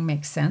sticking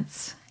makes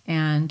sense,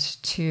 and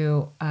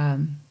to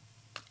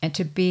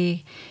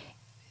be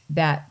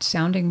that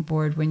sounding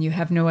board when you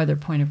have no other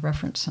point of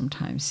reference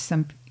sometimes.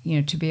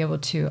 To be able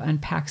to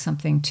unpack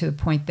something to the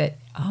point that,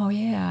 oh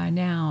yeah,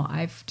 now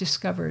I've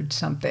discovered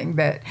something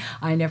that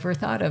I never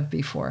thought of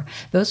before.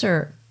 Those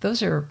are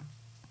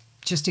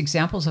just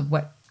examples of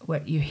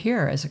what you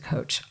hear as a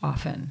coach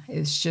often,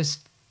 is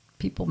just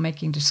people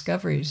making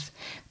discoveries,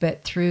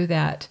 but through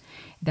that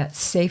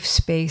safe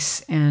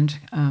space and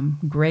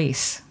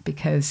grace,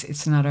 because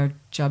it's not our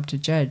job to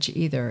judge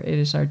either. It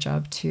is our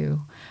job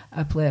to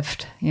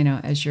uplift,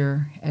 as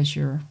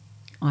you're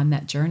on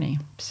that journey.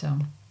 So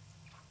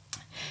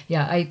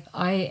yeah,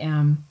 I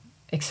am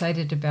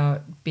excited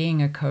about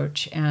being a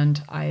coach,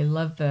 and I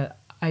love the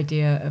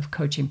idea of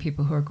coaching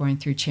people who are going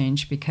through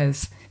change,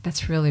 because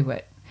that's really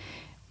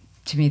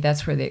to me,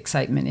 that's where the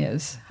excitement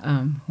is,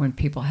 when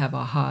people have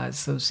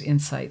ahas, those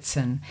insights,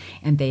 and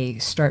they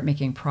start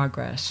making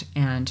progress,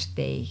 and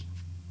they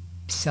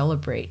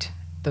celebrate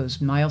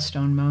those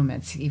milestone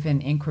moments,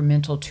 even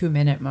incremental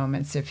 2-minute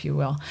moments, if you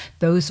will.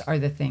 Those are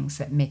the things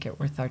that make it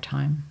worth our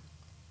time.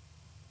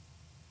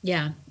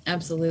 Yeah,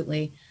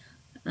 absolutely.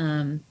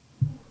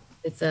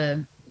 It's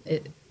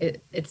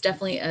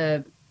definitely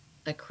a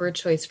career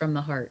choice from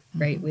the heart,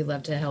 right? Mm-hmm. We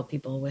love to help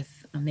people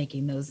with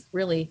making those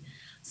really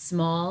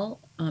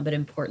small but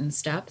important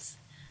steps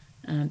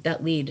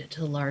that lead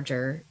to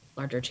larger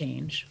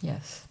change.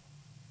 Yes,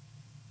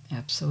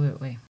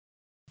 absolutely.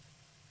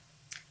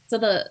 So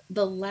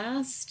the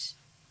last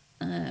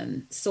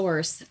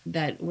source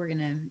that we're going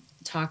to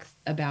talk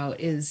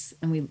about is,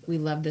 and we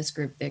love this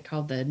group, they're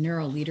called the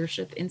Neuro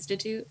Leadership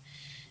Institute.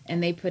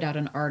 And they put out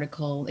an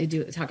article. They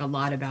do talk a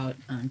lot about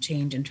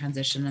change and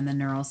transition and the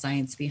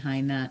neuroscience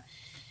behind that.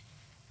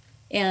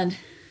 And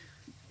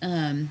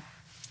the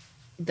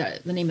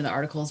name of the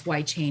article is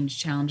Why Change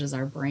Challenges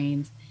Our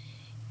Brains.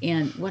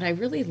 And what I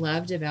really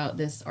loved about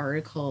this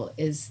article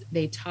is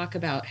they talk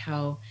about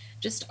how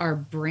just our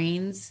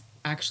brains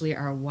actually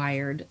are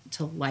wired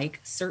to like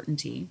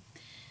certainty.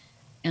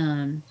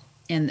 And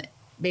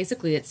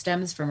basically it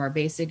stems from our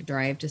basic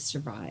drive to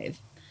survive.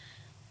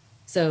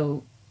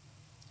 So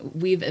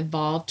we've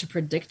evolved to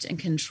predict and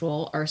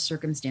control our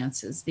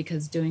circumstances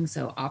because doing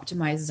so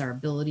optimizes our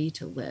ability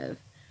to live.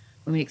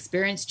 When we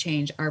experience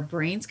change, our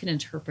brains can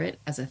interpret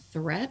as a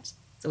threat.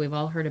 So we've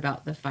all heard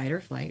about the fight or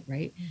flight,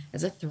 right?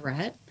 As a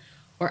threat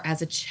or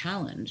as a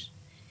challenge.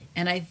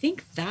 And I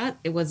think that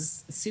it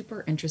was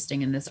super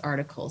interesting in this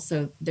article.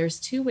 So there's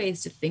 2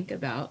 ways to think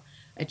about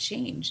a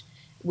change,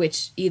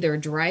 which either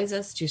drives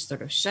us to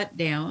sort of shut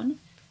down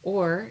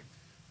or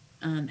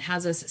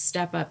has us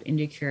step up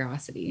into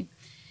curiosity.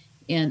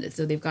 And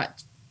so they've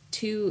got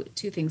two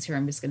things here.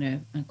 I'm just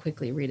going to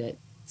quickly read it.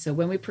 So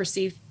when we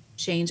perceive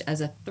change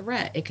as a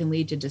threat, it can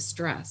lead to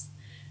distress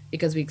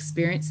because we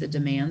experience the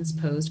demands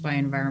posed by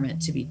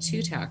environment to be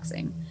too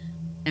taxing,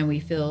 and we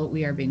feel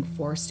we are being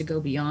forced to go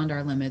beyond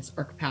our limits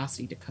or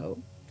capacity to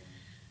cope.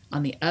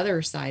 On the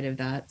other side of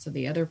that, so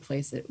the other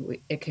place that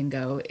it can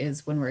go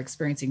is when we're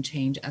experiencing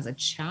change as a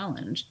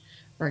challenge,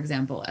 for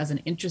example, as an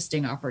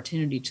interesting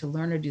opportunity to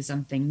learn or do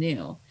something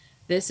new.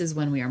 This is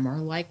when we are more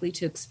likely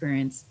to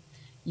experience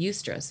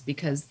eustress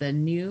because the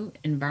new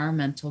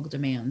environmental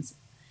demands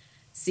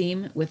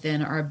seem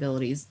within our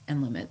abilities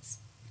and limits.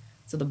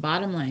 So the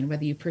bottom line,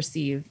 whether you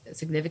perceive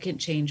significant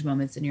change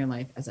moments in your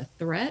life as a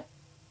threat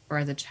or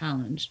as a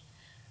challenge,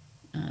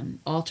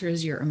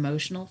 alters your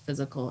emotional,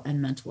 physical, and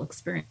mental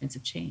experience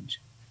of change.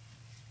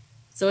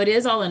 So it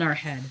is all in our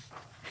head.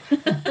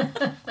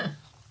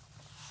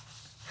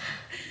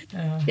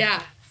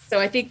 Yeah.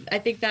 So I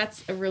think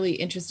that's a really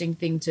interesting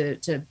thing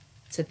to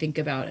think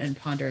about and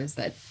ponder, is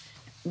that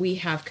we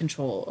have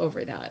control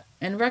over that,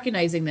 and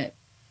recognizing that,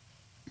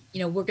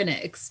 we're going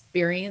to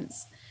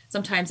experience,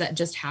 sometimes that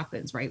just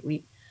happens, right?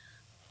 We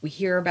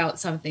hear about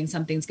something's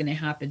going to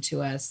happen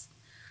to us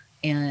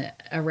and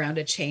around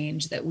a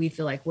change that we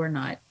feel like we're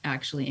not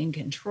actually in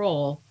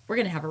control. We're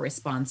going to have a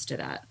response to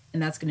that.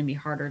 And that's going to be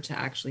harder to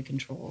actually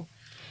control,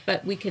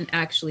 but we can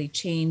actually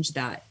change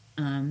that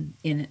and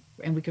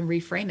we can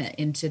reframe it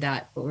into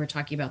that, what we're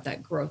talking about,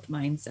 that growth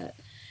mindset,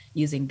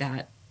 using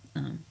that.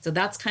 So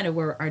that's kind of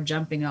where our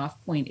jumping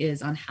off point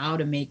is on how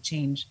to make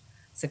change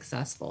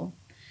successfully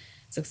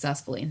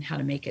and how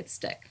to make it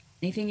stick.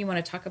 Anything you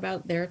want to talk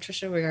about there,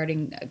 Tricia,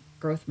 regarding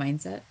growth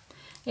mindset?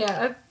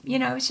 Yeah,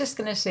 I was just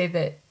going to say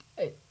that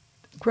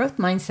growth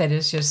mindset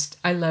is just,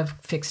 I love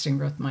fixed and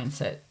growth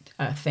mindset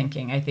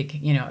thinking. I think,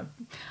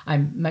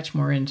 I'm much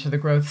more into the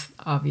growth,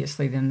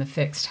 obviously, than the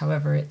fixed.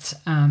 However, it's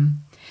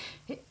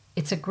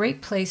a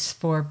great place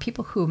for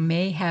people who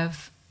may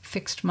have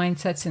fixed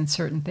mindsets in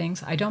certain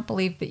things. I don't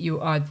believe that you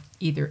are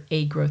either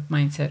a growth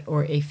mindset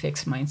or a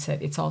fixed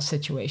mindset. It's all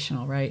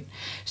situational, right?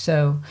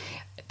 So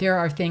there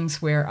are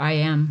things where I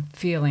am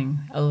feeling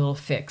a little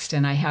fixed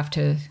and I have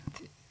to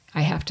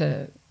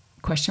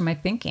question my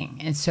thinking.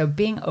 And so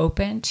being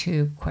open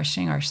to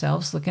questioning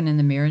ourselves, looking in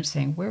the mirror and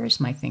saying, where is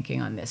my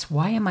thinking on this?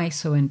 Why am I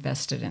so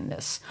invested in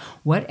this?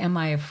 What am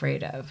I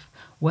afraid of?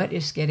 What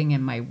is getting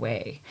in my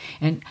way?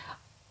 And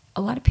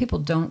a lot of people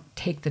don't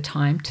take the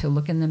time to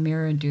look in the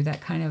mirror and do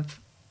that kind of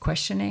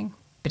questioning,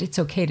 but it's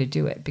okay to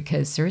do it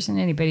because there isn't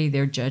anybody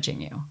there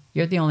judging you.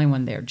 You're the only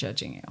one there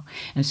judging you.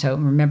 And so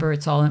remember,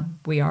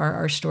 we are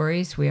our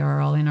stories. We are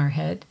all in our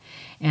head.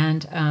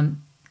 And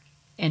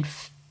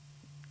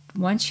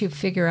once you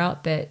figure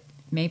out that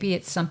maybe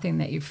it's something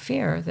that you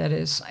fear that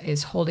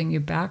is holding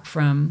you back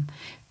from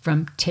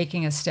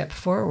taking a step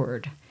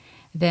forward,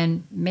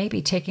 then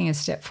maybe taking a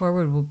step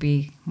forward will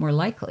be more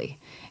likely.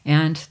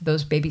 And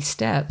those baby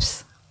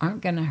steps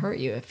aren't going to hurt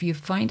you. If you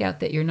find out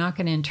that you're not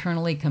going to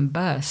internally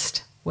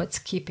combust, what's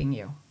keeping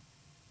you?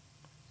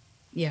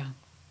 Yeah.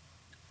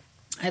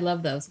 I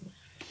love those.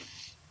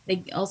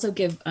 They also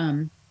give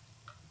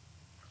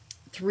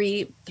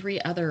three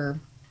other,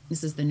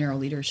 this is the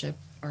neuroleadership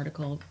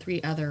article,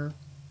 3 other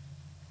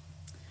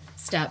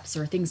steps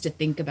or things to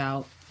think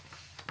about.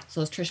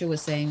 So as Tricia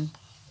was saying,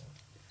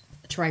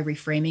 try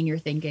reframing your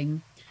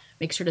thinking.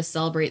 Make sure to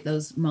celebrate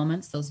those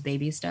moments, those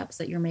baby steps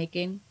that you're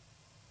making.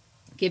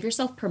 Give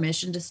yourself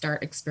permission to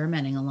start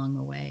experimenting along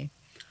the way.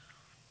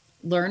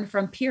 Learn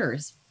from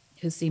peers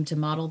who seem to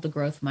model the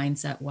growth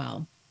mindset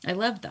well. I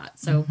love that.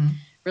 So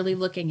really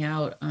looking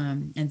out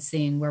and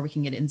seeing where we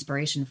can get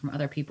inspiration from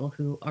other people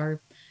who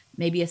are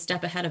maybe a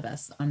step ahead of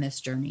us on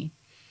this journey.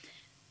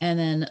 And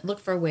then look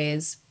for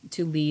ways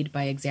to lead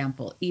by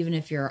example, even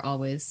if you're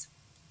always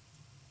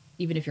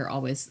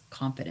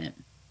confident.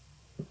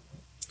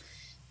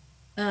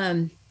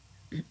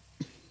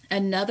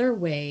 Another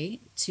way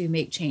to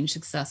make change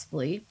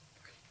successfully,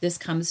 this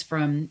comes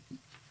from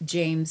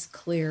James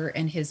Clear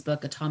in his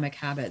book, Atomic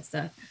Habits.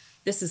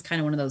 This is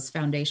kind of one of those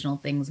foundational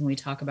things when we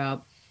talk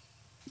about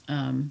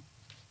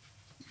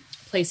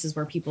places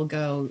where people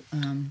go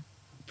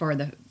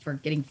for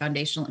getting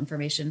foundational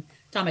information.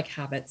 Atomic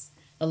Habits.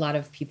 A lot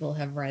of people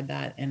have read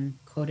that and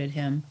quoted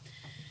him.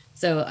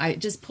 So I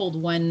just pulled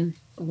one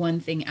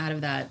thing out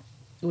of that,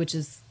 which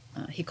is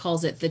he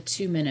calls it the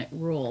 2-minute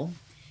rule.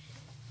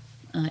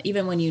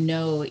 Even when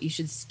you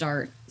should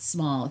start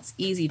small, it's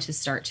easy to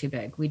start too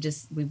big. We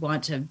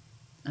want to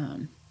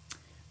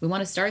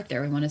start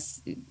there. We want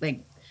to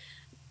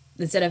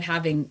instead of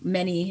having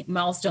many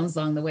milestones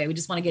along the way, we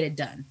just want to get it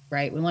done,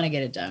 right? We want to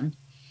get it done.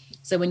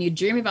 So when you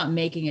dream about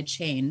making a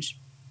change,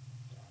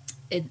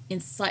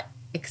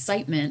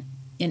 excitement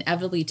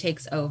inevitably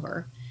takes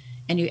over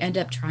and you end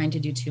up trying to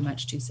do too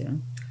much too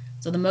soon.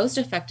 So the most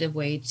effective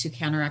way to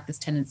counteract this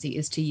tendency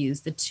is to use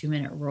the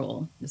 2-minute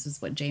rule. This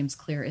is what James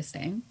Clear is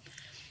saying,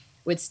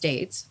 which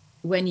states,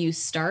 when you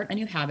start a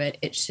new habit,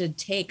 it should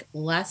take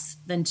less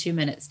than 2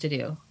 minutes to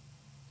do.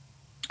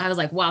 I was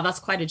like, wow, that's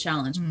quite a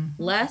challenge.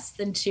 Less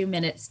than 2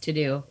 minutes to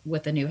do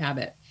with a new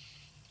habit.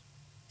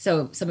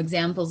 So some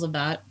examples of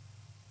that,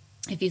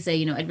 if you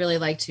say, I'd really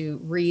like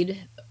to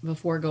read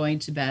before going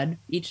to bed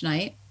each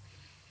night,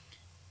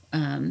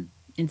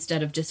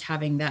 instead of just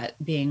having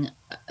that being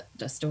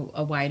just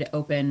a wide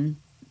open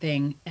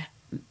thing,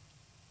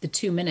 the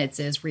 2 minutes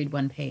is read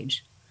 1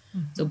 page.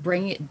 So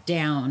bring it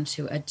down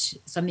to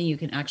something you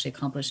can actually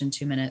accomplish in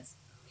 2 minutes.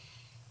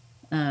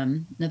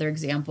 Another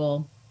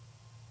example,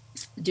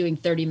 doing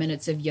 30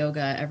 minutes of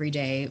yoga every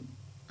day.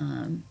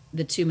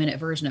 The 2-minute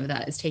version of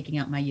that is taking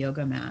out my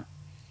yoga mat.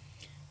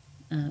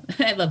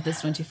 I love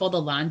this one too. Fold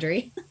the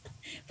laundry.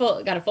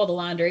 Got to fold the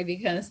laundry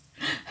because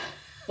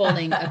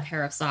folding a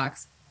pair of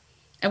socks.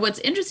 And what's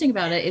interesting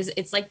about it is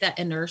it's like that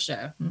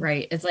inertia,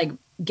 right? It's like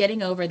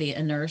getting over the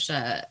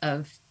inertia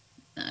of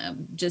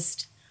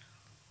just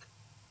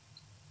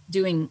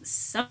doing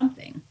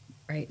something,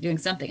 right? Doing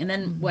something. And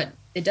then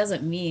it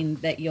doesn't mean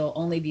that you'll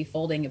only be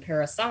folding a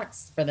pair of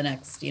socks for the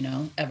next,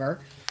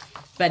 ever.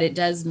 But it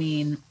does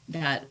mean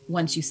that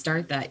once you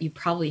start that, you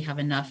probably have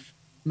enough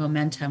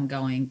momentum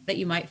going that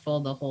you might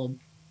fold the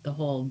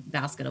whole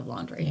basket of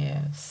laundry.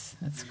 Yes,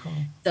 that's cool.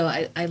 So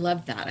I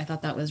loved that. I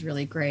thought that was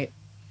really great.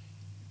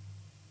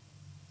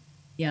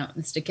 Yeah,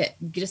 it's to get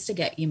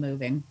you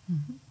moving.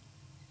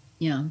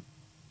 Yeah.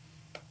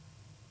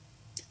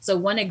 So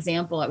one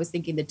example, I was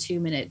thinking the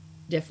 2-minute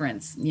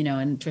difference,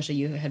 and Tricia,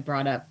 you had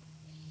brought up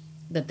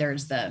that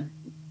there's I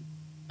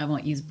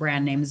won't use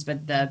brand names,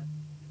 but the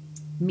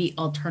meat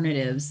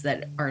alternatives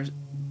that are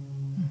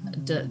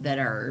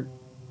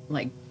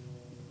like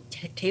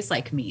taste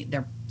like meat.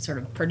 They're sort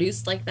of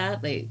produced like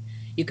that.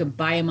 You can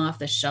buy them off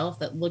the shelf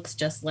that looks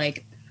just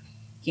like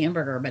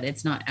hamburger, but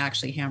it's not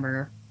actually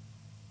hamburger.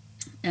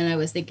 And I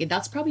was thinking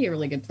that's probably a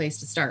really good place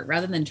to start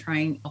rather than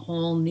trying a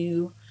whole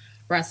new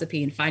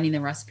recipe and finding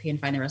the recipe and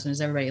finding the recipe.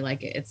 Does everybody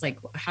like it? It's like,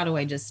 how do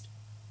I just,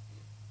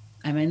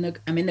 I'm in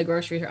the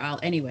grocery aisle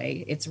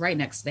anyway. It's right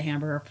next to the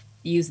hamburger.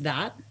 Use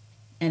that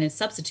and it's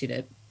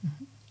substituted.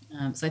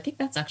 So I think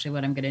that's actually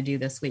what I'm going to do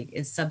this week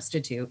is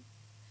substitute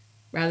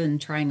rather than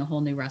trying a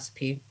whole new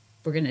recipe.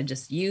 We're going to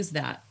just use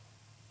that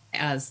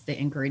as the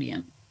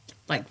ingredient,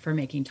 like for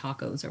making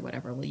tacos or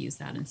whatever. We'll use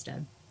that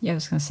instead. Yeah, I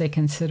was going to say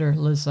consider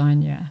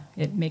lasagna.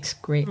 It makes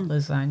great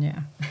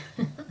lasagna.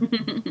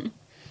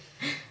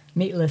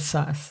 Meatless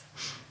sauce.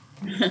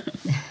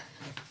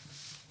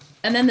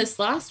 And then this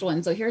last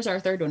one. So here's our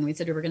third one. We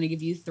said we were going to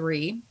give you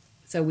 3.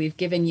 So we've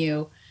given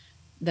you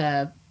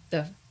the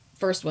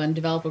first one,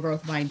 develop a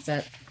growth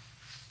mindset,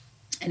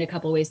 and a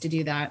couple of ways to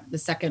do that. The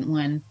second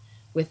one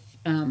with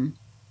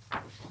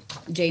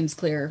James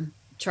Clear,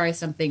 try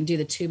something, do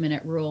the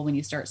 2-minute rule when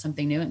you start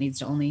something new. It needs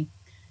to only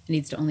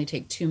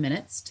take 2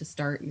 minutes to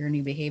start your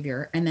new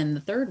behavior. And then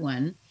the third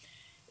one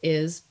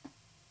is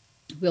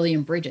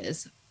William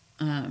Bridges,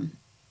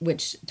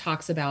 which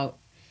talks about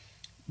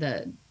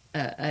an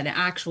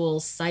actual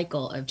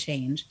cycle of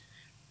change.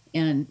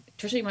 And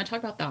Tricia, you want to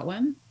talk about that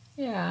one?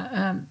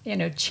 Yeah,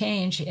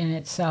 change in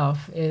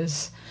itself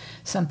is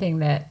something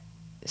that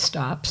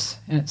stops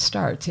and it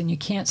starts. And you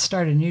can't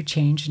start a new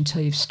change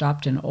until you've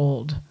stopped an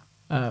old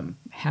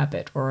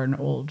habit or an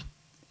old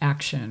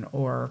action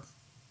or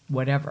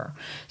whatever.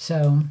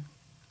 So,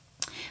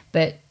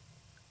 but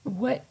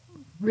what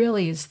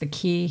really is the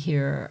key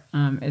here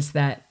is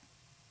that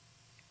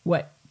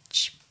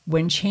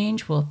when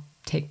change will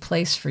take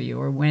place for you,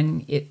 or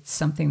when it's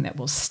something that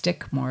will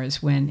stick more,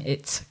 is when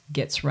it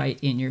gets right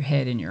in your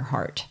head and your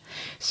heart.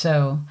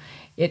 So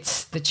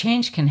the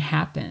change can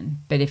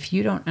happen, but if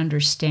you don't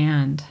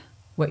understand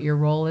what your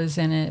role is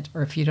in it,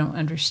 or if you don't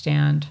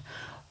understand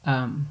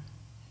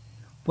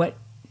what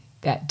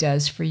that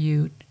does for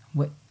you,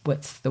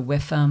 what's the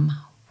WIFM,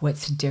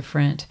 what's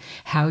different,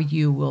 how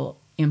you will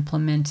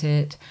implement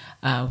it,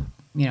 how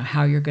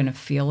you're going to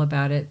feel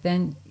about it,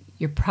 then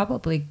you're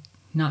probably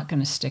not going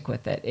to stick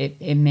with it.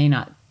 It may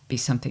not be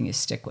something you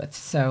stick with.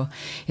 So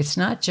it's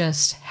not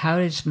just how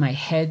is my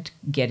head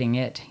getting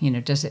it,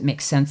 does it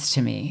make sense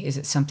to me? Is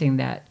it something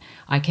that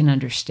I can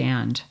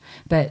understand?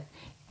 But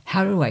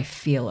how do I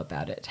feel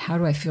about it? How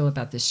do I feel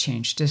about this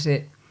change? Is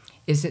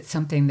it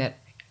something that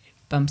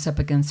bumps up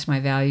against my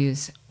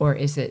values, or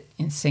is it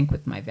in sync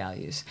with my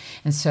values?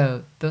 And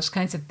so those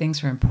kinds of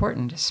things are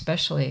important,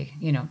 especially,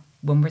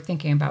 when we're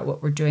thinking about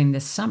what we're doing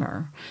this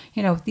summer.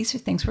 These are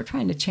things we're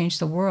trying to change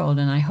the world,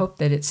 and I hope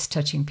that it's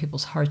touching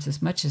people's hearts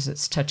as much as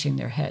it's touching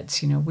their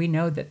heads. We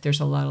know that there's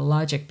a lot of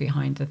logic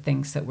behind the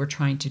things that we're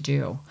trying to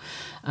do.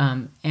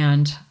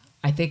 And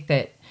I think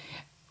that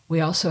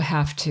we also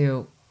have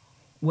to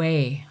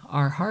weigh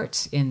our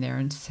hearts in there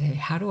and say,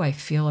 how do I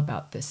feel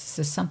about this? Is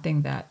this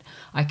something that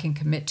I can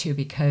commit to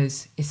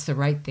because it's the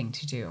right thing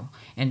to do?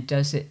 And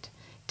does it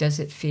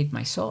feed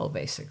my soul,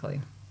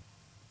 basically?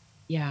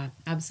 Yeah,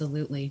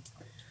 absolutely.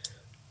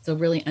 So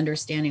really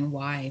understanding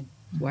why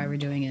we're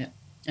doing it,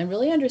 and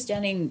really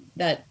understanding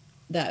that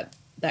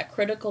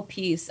critical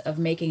piece of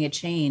making a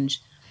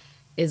change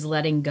is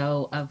letting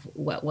go of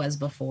what was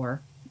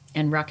before,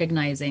 and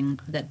recognizing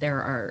that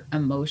there are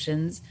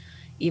emotions,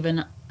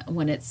 even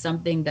when it's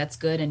something that's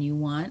good and you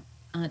want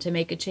to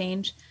make a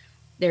change,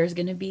 there's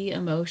going to be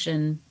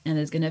emotion, and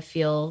it's going to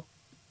feel,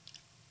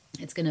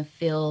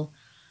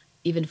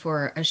 even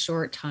for a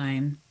short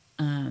time,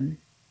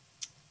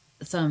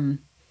 some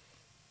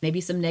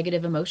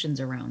negative emotions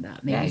around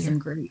that, maybe some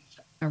grief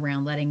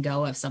around letting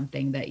go of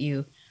something that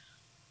you,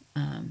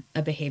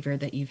 a behavior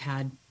that you've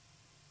had.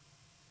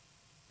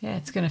 Yeah,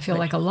 it's going to feel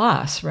like a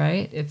loss,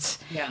 right?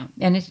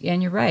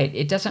 And you're right.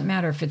 It doesn't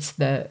matter if it's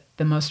the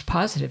most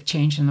positive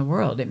change in the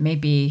world. It may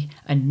be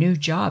a new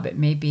job. It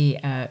may be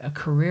a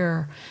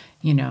career,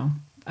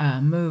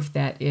 move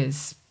that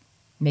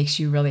makes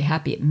you really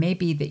happy. It may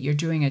be that you're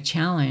doing a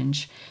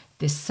challenge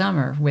this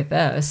summer with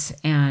us,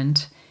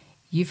 and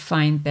you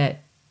find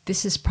that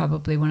this is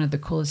probably one of the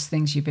coolest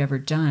things you've ever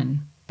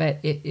done, but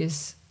it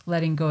is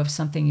letting go of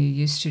something you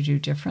used to do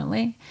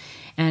differently.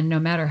 And no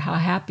matter how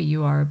happy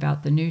you are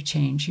about the new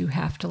change, you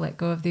have to let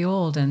go of the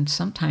old. And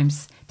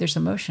sometimes there's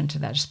emotion to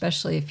that,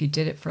 especially if you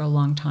did it for a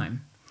long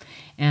time,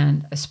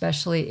 and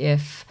especially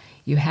if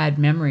you had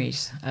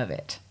memories of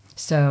it.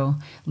 So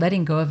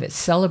letting go of it,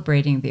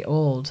 celebrating the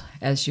old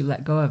as you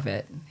let go of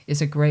it,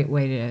 is a great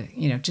way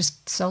to,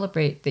 just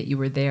celebrate that you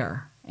were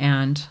there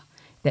and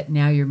that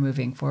now you're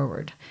moving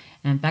forward.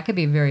 And that could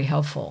be very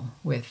helpful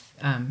with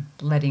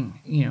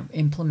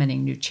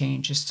implementing new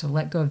changes, to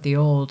let go of the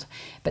old,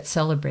 but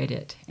celebrate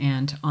it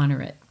and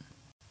honor it.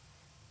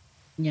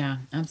 Yeah,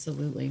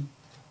 absolutely.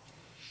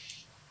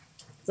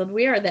 So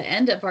we are at the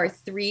end of our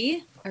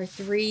three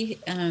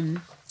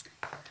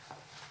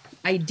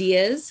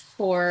ideas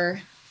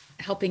for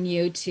helping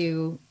you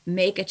to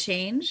make a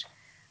change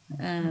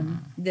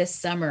this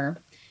summer.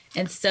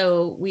 And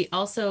so we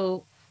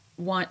also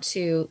want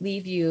to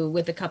leave you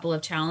with a couple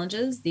of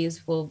challenges.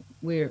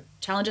 We're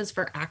challenges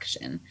for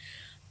action.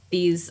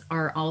 These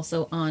are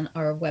also on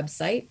our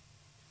website.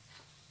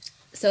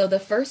 So the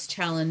first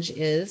challenge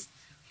is,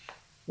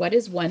 what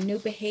is one new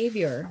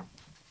behavior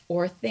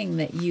or thing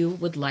that you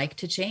would like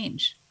to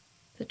change?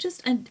 So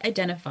just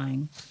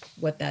identifying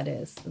what that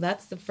is.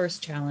 That's the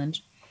first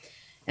challenge.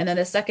 And then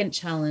the second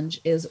challenge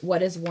is,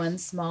 what is one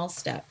small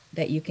step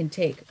that you can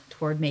take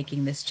toward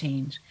making this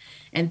change?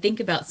 And think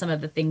about some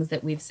of the things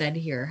that we've said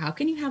here. How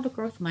can you have a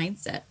growth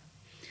mindset?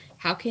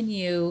 How can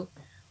you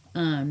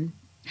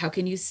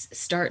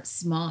start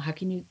small? How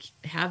can you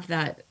have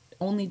that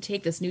only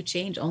take this new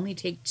change, only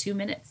take 2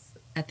 minutes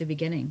at the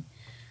beginning?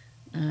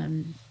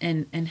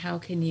 And how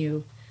can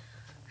you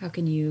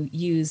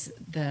use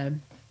the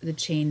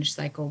change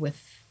cycle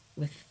with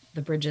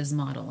the Bridges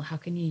model? How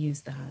can you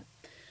use that?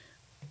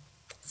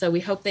 So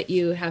we hope that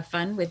you have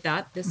fun with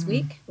that this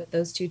week, with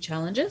those 2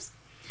 challenges.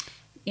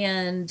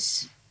 And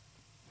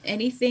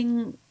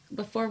anything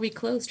before we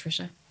close,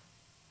 Tricia?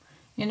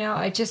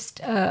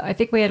 I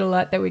think we had a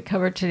lot that we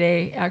covered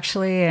today,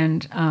 actually.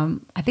 And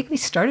I think we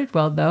started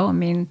well, though. I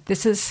mean,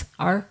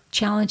 our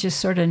challenge is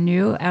sort of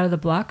new out of the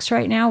blocks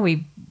right now.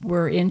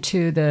 We're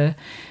into the,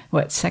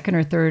 second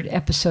or third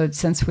episode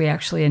since we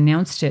actually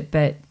announced it,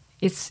 but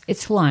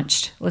it's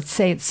launched. Let's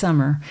say it's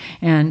summer.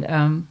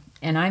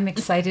 And I'm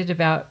excited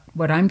about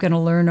what I'm going to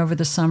learn over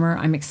the summer.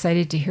 I'm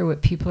excited to hear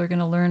what people are going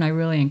to learn. I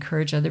really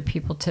encourage other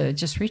people to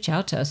just reach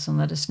out to us and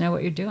let us know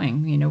what you're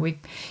doing.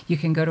 You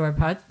can go to our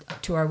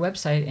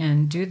website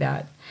and do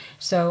that.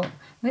 So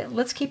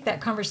let's keep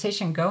that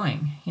conversation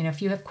going.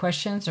 If you have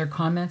questions or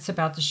comments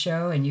about the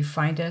show, and you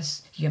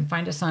can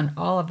find us on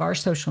all of our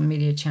social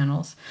media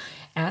channels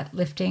at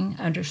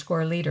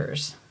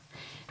 @lifting_leaders.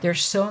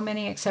 There's so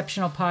many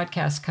exceptional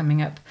podcasts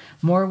coming up,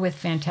 more with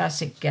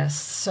fantastic guests.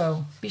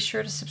 So be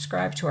sure to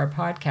subscribe to our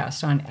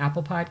podcast on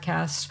Apple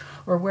Podcasts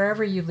or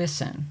wherever you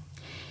listen.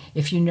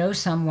 If you know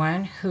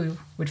someone who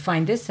would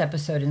find this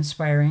episode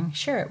inspiring,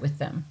 share it with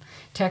them.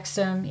 Text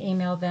them,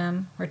 email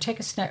them, or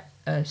take a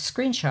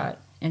screenshot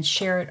and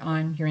share it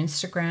on your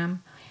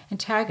Instagram and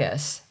tag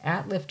us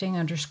at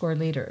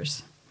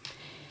 @lifting_leaders.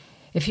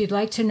 If you'd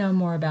like to know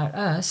more about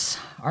us,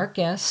 our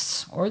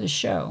guests, or the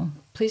show,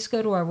 please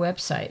go to our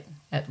website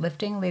at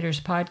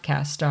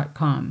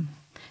liftingleaderspodcast.com.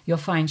 You'll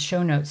find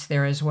show notes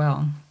there as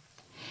well.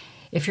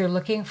 If you're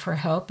looking for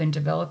help in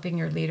developing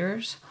your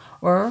leaders,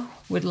 or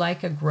would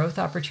like a growth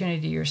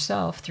opportunity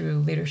yourself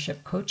through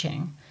leadership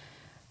coaching,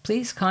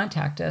 please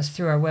contact us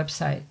through our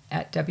website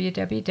at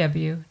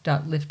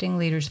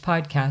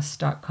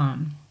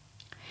www.liftingleaderspodcast.com.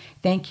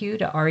 Thank you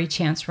to Ari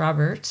Chance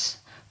Roberts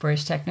for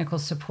his technical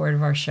support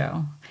of our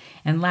show.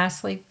 And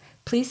lastly,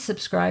 please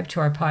subscribe to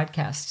our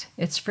podcast.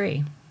 It's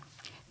free.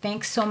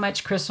 Thanks so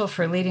much, Crystal,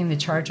 for leading the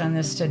charge on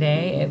this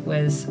today. It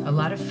was a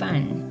lot of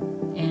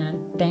fun.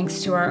 And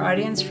thanks to our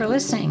audience for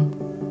listening.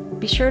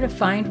 Be sure to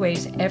find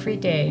ways every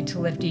day to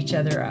lift each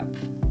other up.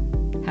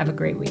 Have a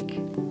great week.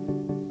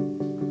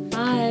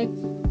 Bye.